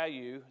 man's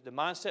value, the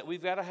mindset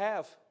we've got to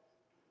have.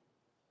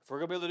 If we're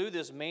going to be able to do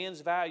this,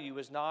 man's value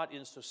is not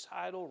in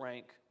societal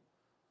rank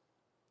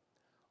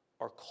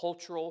or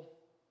cultural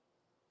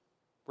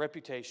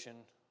reputation,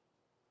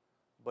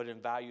 but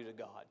in value to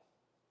God.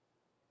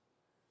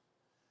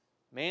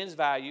 Man's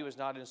value is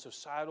not in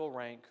societal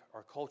rank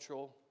or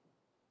cultural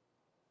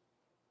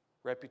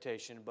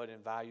reputation, but in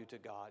value to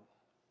God.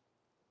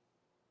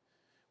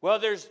 Well,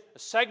 there's a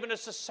segment of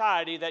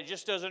society that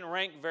just doesn't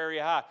rank very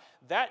high.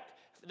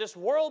 This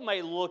world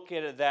may look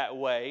at it that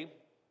way,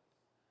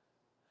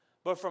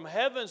 but from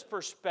heaven's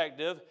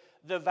perspective,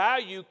 the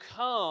value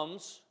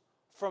comes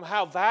from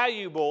how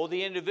valuable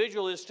the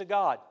individual is to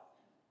God.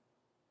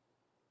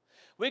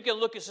 We can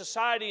look at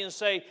society and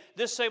say,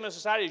 this segment of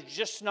society is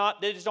just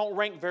not, they just don't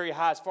rank very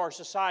high as far as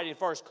society, as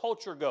far as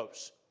culture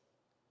goes.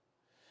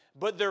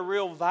 But their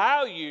real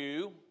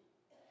value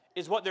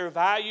is what their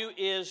value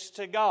is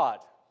to God.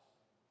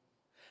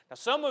 Now,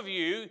 some of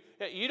you,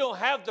 you don't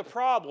have the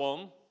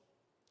problem,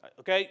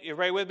 okay, you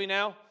ready with me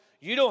now?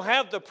 You don't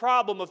have the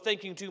problem of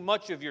thinking too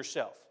much of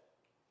yourself.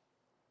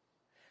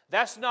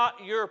 That's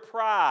not your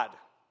pride.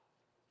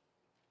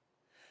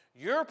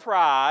 Your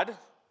pride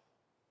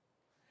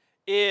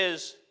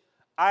is,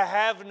 I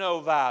have no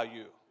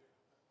value.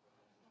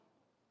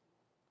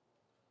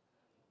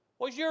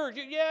 Well,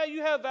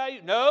 you have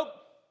value. Nope.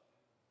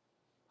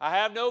 I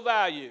have no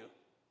value.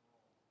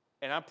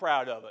 And I'm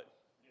proud of it.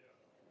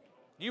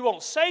 You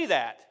won't say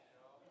that.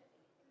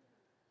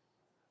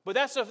 But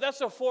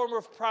that's a form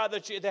of pride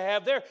that they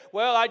have there.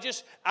 Well, I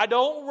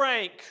don't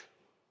rank.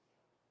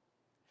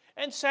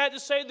 And sad to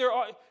say,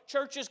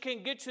 churches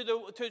can get to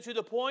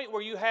the point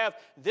where you have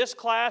this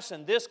class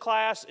and this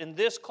class and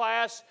this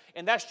class,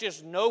 and that's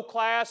just no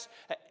class.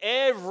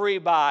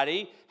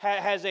 Everybody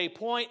has a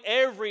point.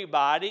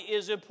 Everybody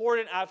is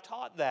important. I've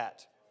taught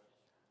that.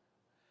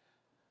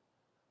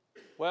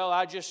 Well,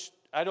 I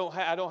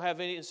don't have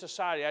any in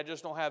society. I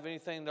just don't have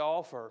anything to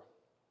offer.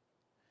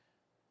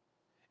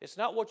 It's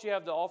not what you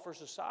have to offer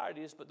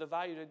society, but the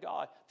value to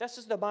God. That's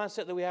just the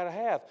mindset that we have to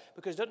have.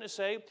 Because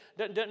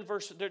doesn't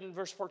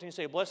verse 14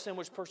 say, bless them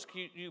which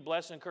persecute you,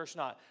 bless and curse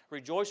not.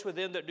 Rejoice with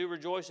them that do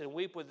rejoice, and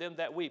weep with them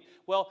that weep.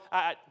 Well,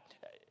 I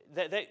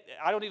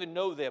don't even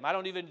know them.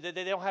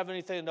 They don't have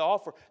anything to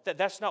offer.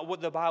 That's not what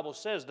the Bible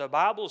says. The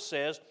Bible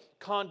says,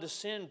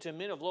 condescend to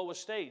men of low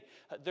estate.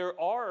 There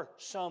are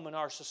some in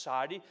our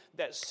society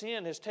that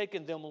sin has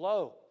taken them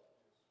low.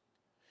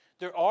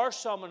 There are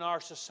some in our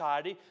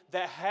society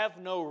that have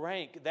no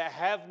rank, that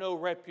have no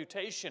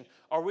reputation.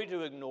 Are we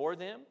to ignore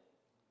them?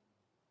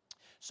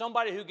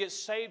 Somebody who gets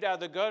saved out of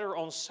the gutter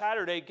on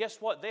Saturday, guess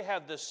what? They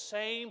have the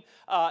same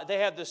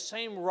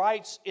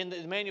rights in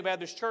the Emmanuel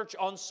Baptist Church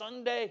on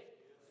Sunday.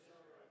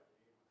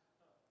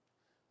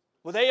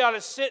 Well, they ought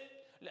to sit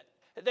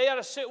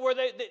where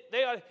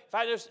they ought.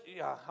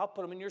 I'll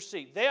put them in your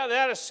seat. They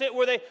ought to sit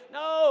where they.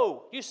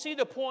 No, you see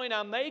the point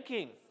I'm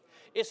making.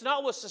 It's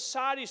not what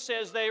society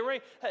says they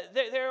rank.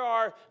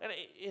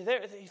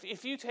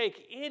 If you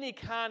take any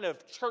kind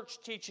of church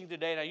teaching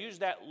today, and I use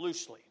that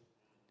loosely,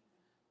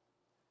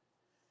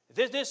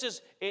 this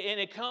is, and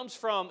it comes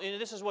from,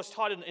 and this is what's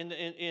taught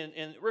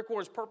in Rick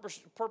Warren's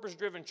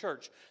purpose-driven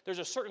church. There's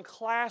a certain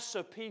class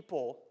of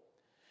people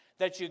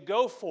that you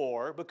go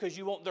for because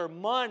you want their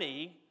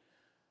money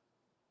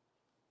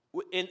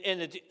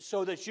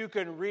so that you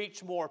can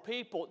reach more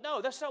people.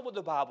 No, that's not what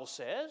the Bible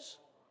says.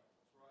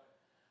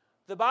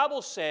 The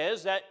Bible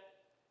says that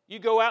you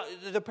go out,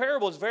 the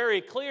parable is very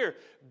clear.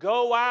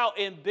 Go out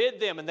and bid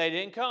them, and they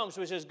didn't come.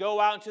 So it says, go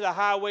out into the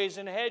highways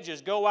and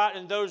hedges. Go out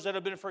and those that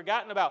have been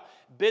forgotten about.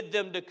 Bid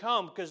them to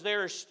come because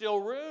there is still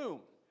room.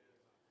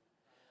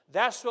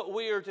 That's what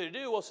we are to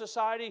do. Well,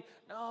 society,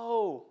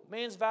 no.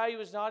 Man's value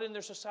is not in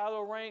their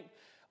societal rank,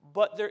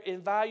 but they're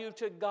in value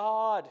to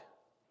God.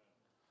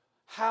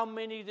 How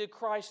many did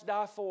Christ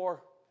die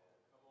for?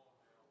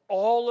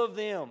 All of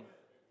them.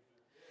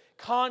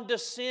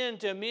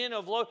 Condescend to men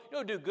of low. You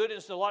know, do good in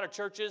a lot of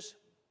churches.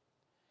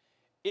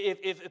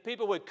 If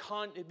people would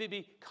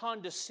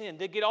condescend,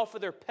 they get off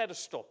of their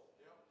pedestal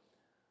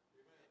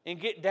and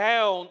get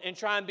down and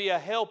try and be a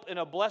help and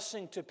a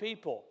blessing to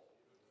people.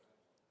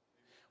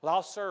 Well,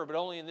 I'll serve, but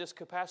only in this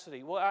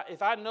capacity. Well,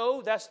 if I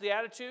know that's the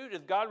attitude,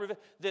 if God,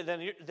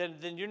 then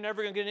you're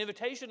never going to get an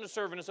invitation to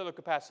serve in this other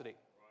capacity.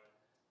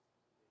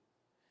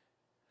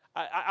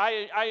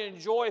 I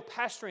enjoy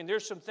pastoring.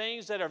 There's some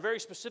things that are very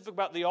specific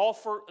about the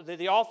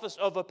office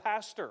of a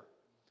pastor.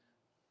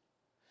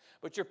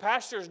 But your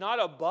pastor is not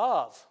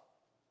above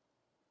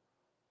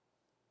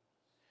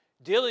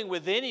dealing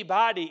with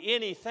anybody,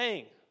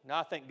 anything.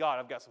 Now, I thank God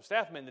I've got some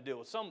staff men to deal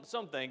with some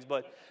things,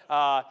 but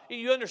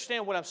you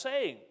understand what I'm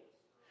saying.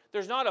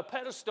 There's not a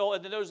pedestal,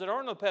 and then those that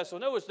aren't on the pedestal.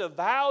 No, it's the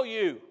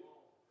value.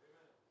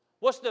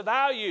 What's the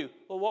value?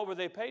 Well, what were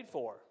they paid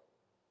for?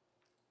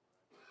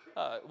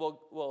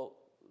 Well,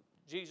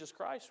 Jesus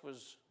Christ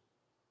was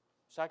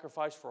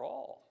sacrificed for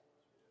all.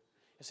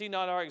 Is he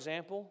not our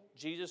example?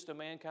 Jesus to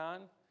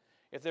mankind?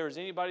 If there was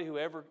anybody who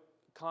ever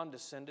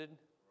condescended,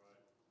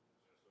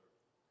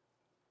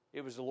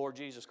 it was the Lord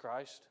Jesus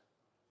Christ.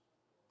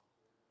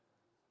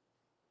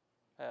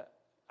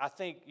 I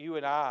think you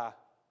and I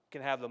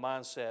can have the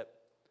mindset.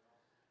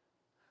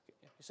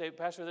 You say,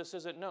 Pastor, this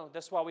isn't. No,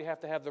 that's why we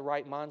have to have the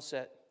right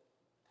mindset.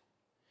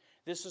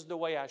 This is the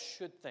way I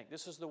should think.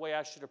 This is the way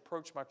I should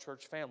approach my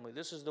church family.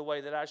 This is the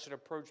way that I should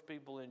approach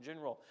people in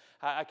general.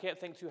 I can't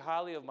think too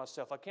highly of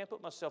myself. I can't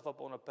put myself up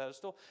on a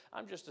pedestal.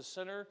 I'm just a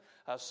sinner,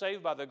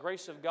 saved by the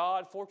grace of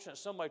God. Fortunate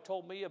somebody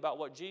told me about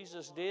what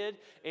Jesus did.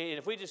 And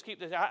if we just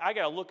keep this, I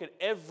got to look at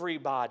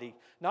everybody,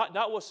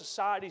 not what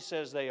society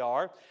says they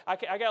are. I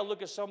got to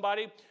look at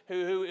somebody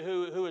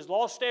who has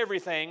lost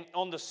everything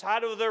on the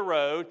side of the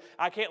road.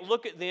 I can't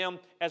look at them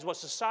as what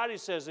society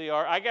says they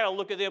are. I got to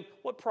look at them,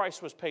 what price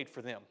was paid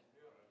for them?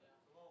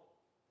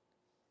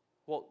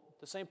 Well,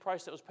 the same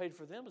price that was paid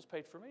for them was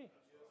paid for me.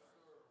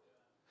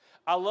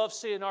 I love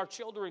seeing our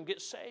children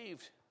get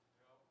saved.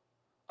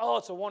 Oh,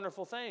 it's a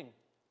wonderful thing.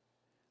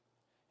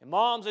 And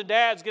moms and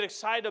dads get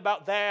excited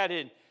about that.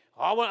 And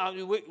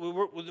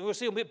we'll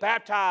see them get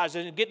baptized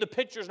and get the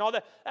pictures and all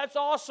that. That's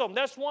awesome.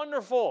 That's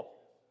wonderful.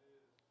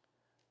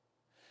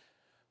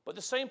 But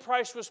the same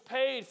price was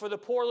paid for the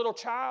poor little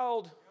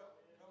child.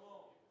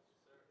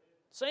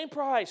 Same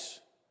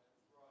price.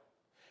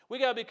 We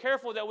got to be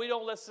careful that we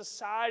don't let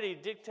society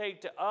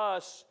dictate to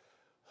us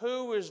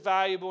who is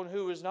valuable and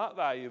who is not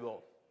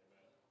valuable.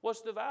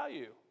 What's the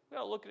value? We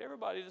got to look at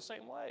everybody the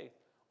same way.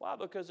 Why?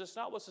 Because it's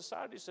not what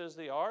society says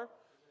they are.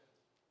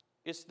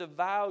 It's the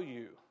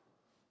value.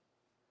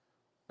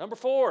 Number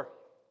 4.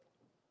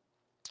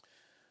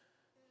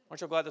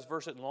 Aren't you glad this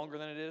verse isn't longer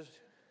than it is?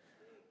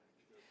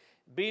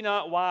 Be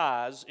not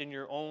wise in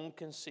your own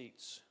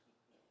conceits.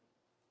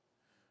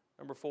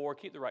 Number 4,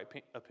 keep the right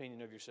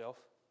opinion of yourself.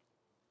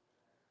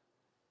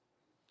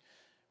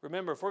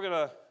 Remember, if we're going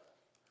to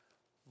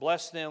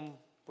bless them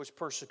which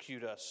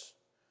persecute us,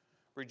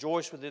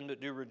 rejoice with them that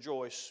do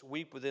rejoice,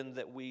 weep with them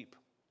that weep,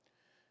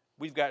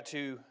 we've got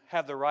to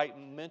have the right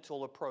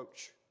mental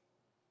approach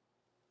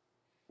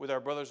with our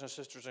brothers and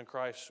sisters in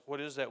Christ.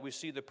 What is that? We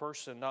see the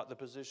person, not the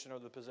position or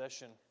the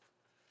possession.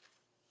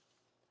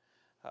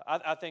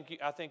 I think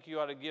you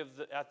ought to give,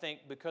 I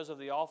think because of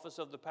the office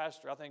of the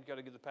pastor, I think you ought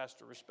to give the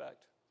pastor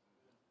respect.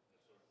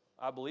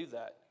 I believe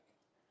that.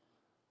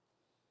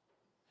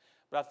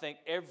 But I think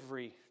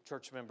every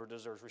church member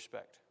deserves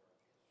respect.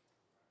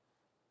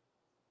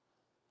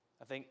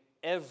 I think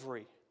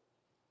every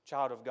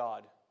child of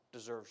God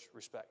deserves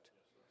respect.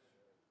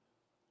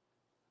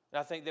 And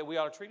I think that we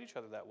ought to treat each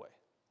other that way.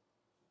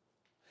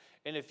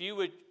 And if you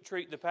would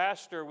treat the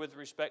pastor with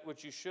respect,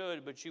 which you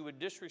should, but you would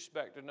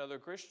disrespect another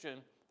Christian,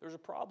 there's a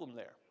problem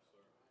there.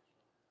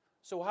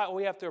 So how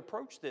we have to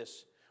approach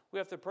this? We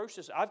have to approach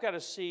this. I've got to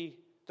see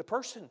the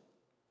person,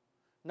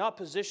 not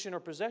position or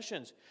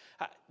possessions.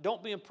 I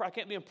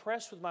can't be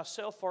impressed with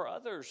myself or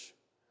others.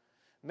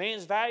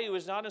 Man's value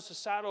is not in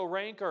societal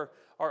rank or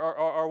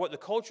what the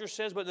culture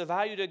says, but the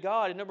value to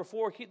God. And number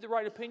 4, keep the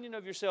right opinion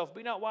of yourself.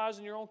 Be not wise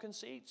in your own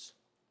conceits.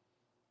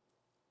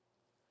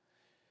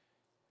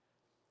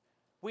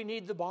 We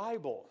need the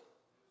Bible.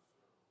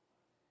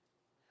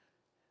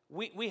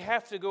 We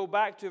have to go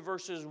back to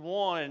verses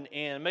 1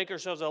 and make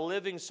ourselves a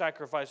living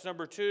sacrifice.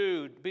 Number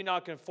 2, be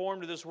not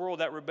conformed to this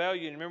world, that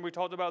rebellion. Remember we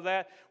talked about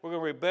that? We're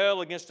going to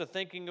rebel against the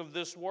thinking of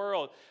this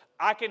world.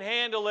 I can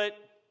handle it.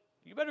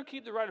 You better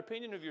keep the right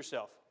opinion of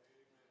yourself.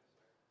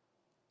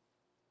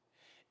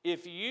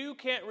 If you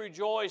can't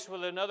rejoice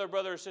with another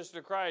brother or sister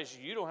of Christ,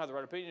 you don't have the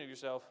right opinion of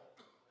yourself.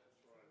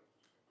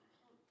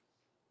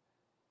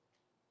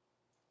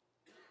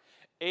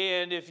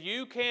 And if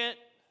you can't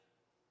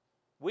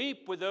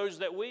weep with those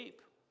that weep,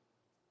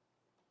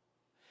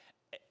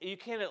 you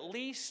can at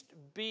least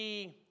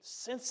be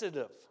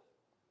sensitive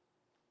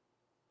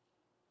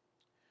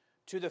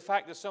to the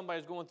fact that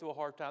somebody's going through a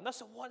hard time.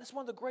 That's one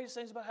of the greatest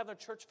things about having a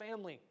church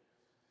family.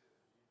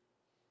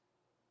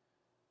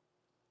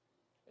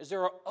 Is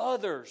there are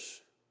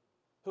others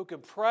who can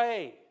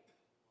pray.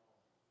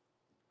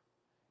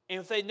 And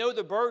if they know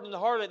the burden and the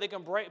heart of it, they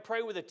can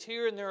pray with a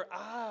tear in their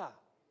eye.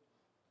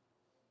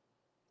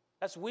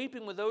 That's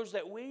weeping with those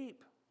that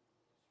weep.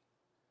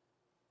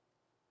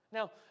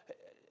 Now,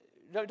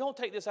 don't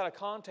take this out of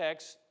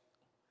context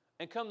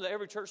and come to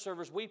every church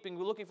service weeping,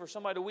 looking for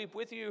somebody to weep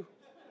with you.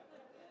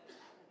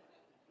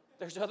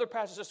 There's other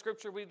passages of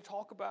Scripture we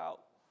talk about.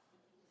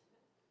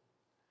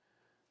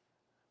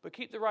 But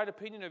keep the right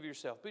opinion of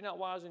yourself. Be not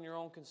wise in your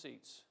own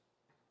conceits.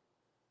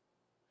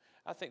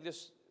 I think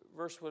this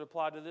verse would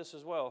apply to this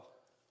as well.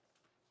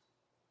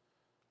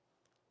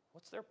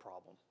 What's their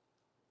problem?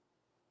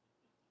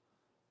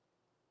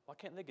 Why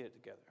can't they get it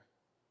together?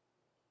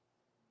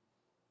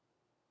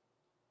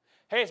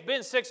 Hey, it's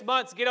been 6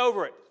 months. Get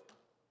over it.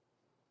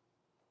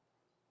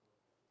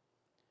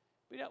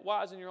 Be not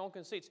wise in your own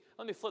conceits.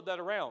 Let me flip that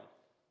around.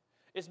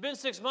 It's been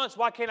 6 months.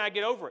 Why can't I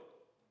get over it?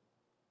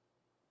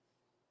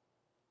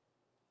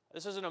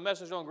 This isn't a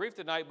message on grief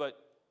tonight, but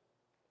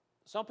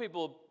some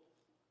people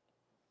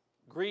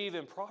grieve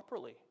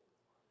improperly.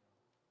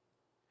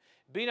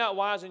 Be not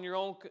wise in your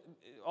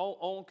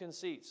own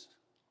conceits.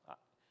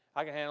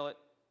 I can handle it.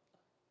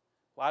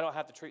 Well, I don't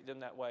have to treat them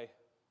that way.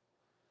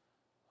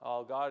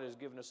 Oh, God has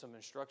given us some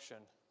instruction.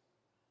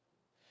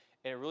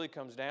 And it really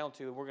comes down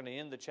to, we're going to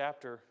end the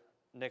chapter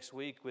next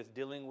week with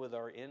dealing with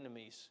our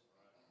enemies.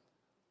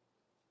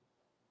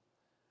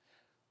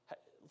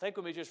 Think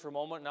with me just for a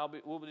moment,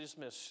 and we'll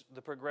dismiss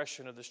the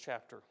progression of this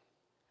chapter.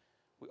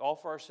 We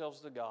offer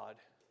ourselves to God.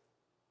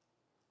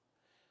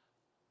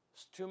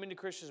 Too many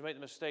Christians make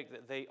the mistake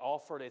that they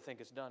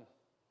think it's done.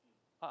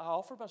 I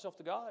offered myself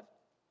to God.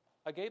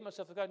 I gave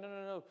myself to God.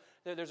 No.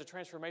 There's a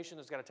transformation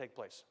that's got to take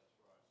place.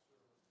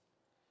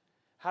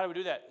 How do we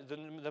do that?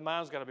 The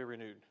mind's got to be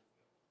renewed.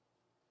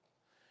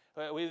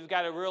 We've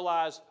got to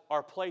realize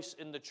our place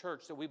in the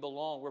church, that we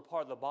belong. We're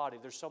part of the body.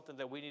 There's something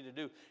that we need to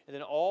do. And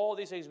then all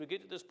these things, we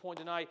get to this point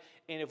tonight,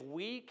 and if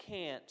we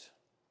can't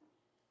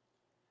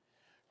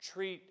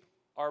treat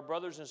our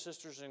brothers and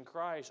sisters in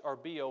Christ or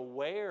be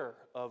aware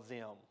of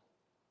them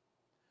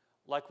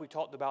like we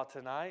talked about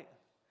tonight,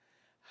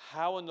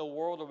 how in the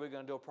world are we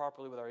going to do it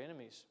properly with our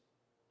enemies?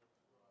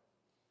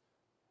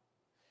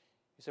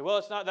 You say, well,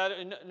 it's not that.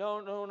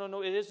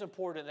 No. It is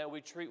important that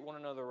we treat one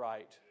another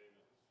right.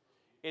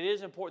 It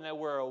is important that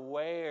we're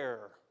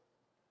aware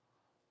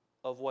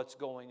of what's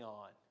going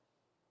on.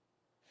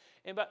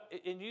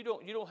 And you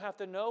don't have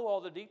to know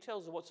all the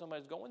details of what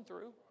somebody's going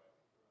through.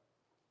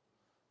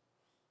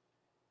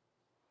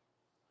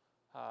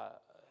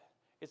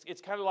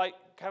 It's kind of like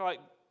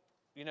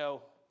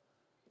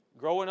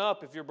growing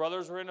up. If your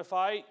brothers were in a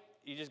fight,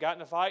 you just got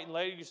in a fight, and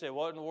later you say,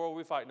 "What in the world are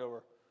we fighting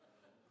over?"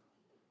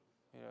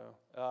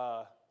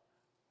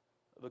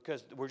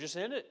 Because we're just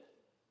in it.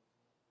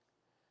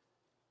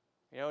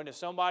 And if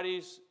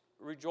somebody's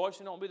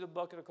rejoicing, don't be the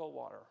bucket of cold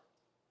water.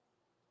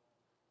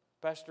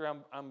 Pastor,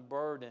 I'm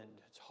burdened.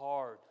 It's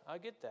hard. I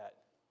get that.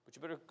 But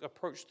you better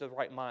approach the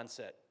right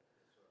mindset.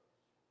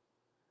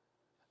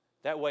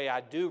 That way I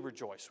do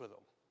rejoice with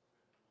them.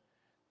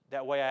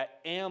 That way I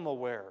am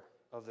aware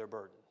of their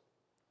burden.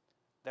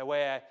 That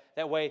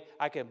way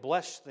I can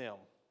bless them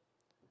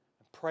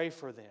and pray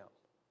for them.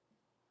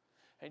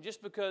 And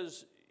just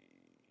because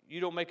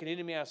you don't make an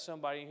enemy out of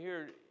somebody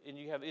here and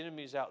you have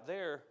enemies out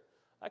there,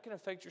 that can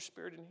affect your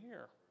spirit in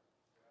here.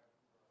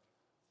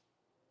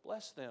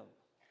 Bless them.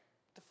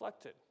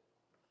 Deflect it.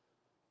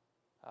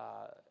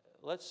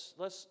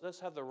 Let's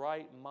have the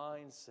right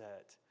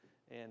mindset.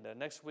 And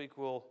next week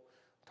we'll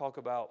talk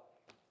about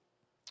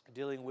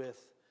dealing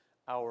with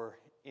our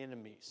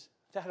enemies.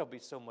 That'll be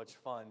so much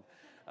fun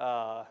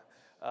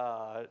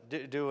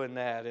doing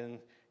that. And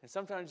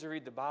sometimes you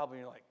read the Bible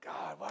and you're like,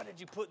 God, why did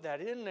you put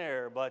that in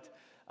there? But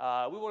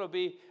we want to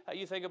be,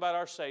 you think about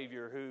our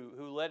Savior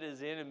who let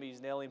his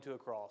enemies nail him to a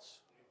cross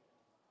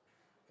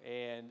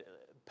and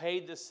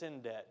paid the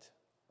sin debt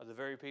of the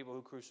very people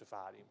who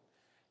crucified him.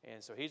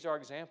 And so he's our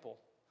example.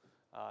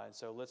 And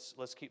so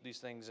let's keep these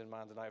things in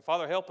mind tonight.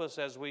 Father, help us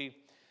as we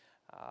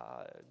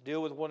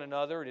deal with one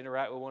another and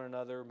interact with one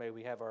another. May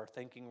we have our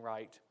thinking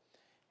right,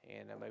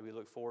 and may we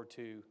look forward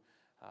to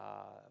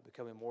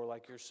becoming more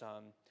like your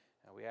Son.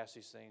 We ask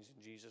these things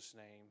in Jesus'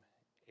 name.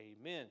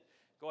 Amen.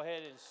 Go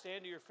ahead and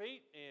stand to your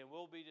feet, and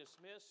we'll be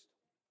dismissed.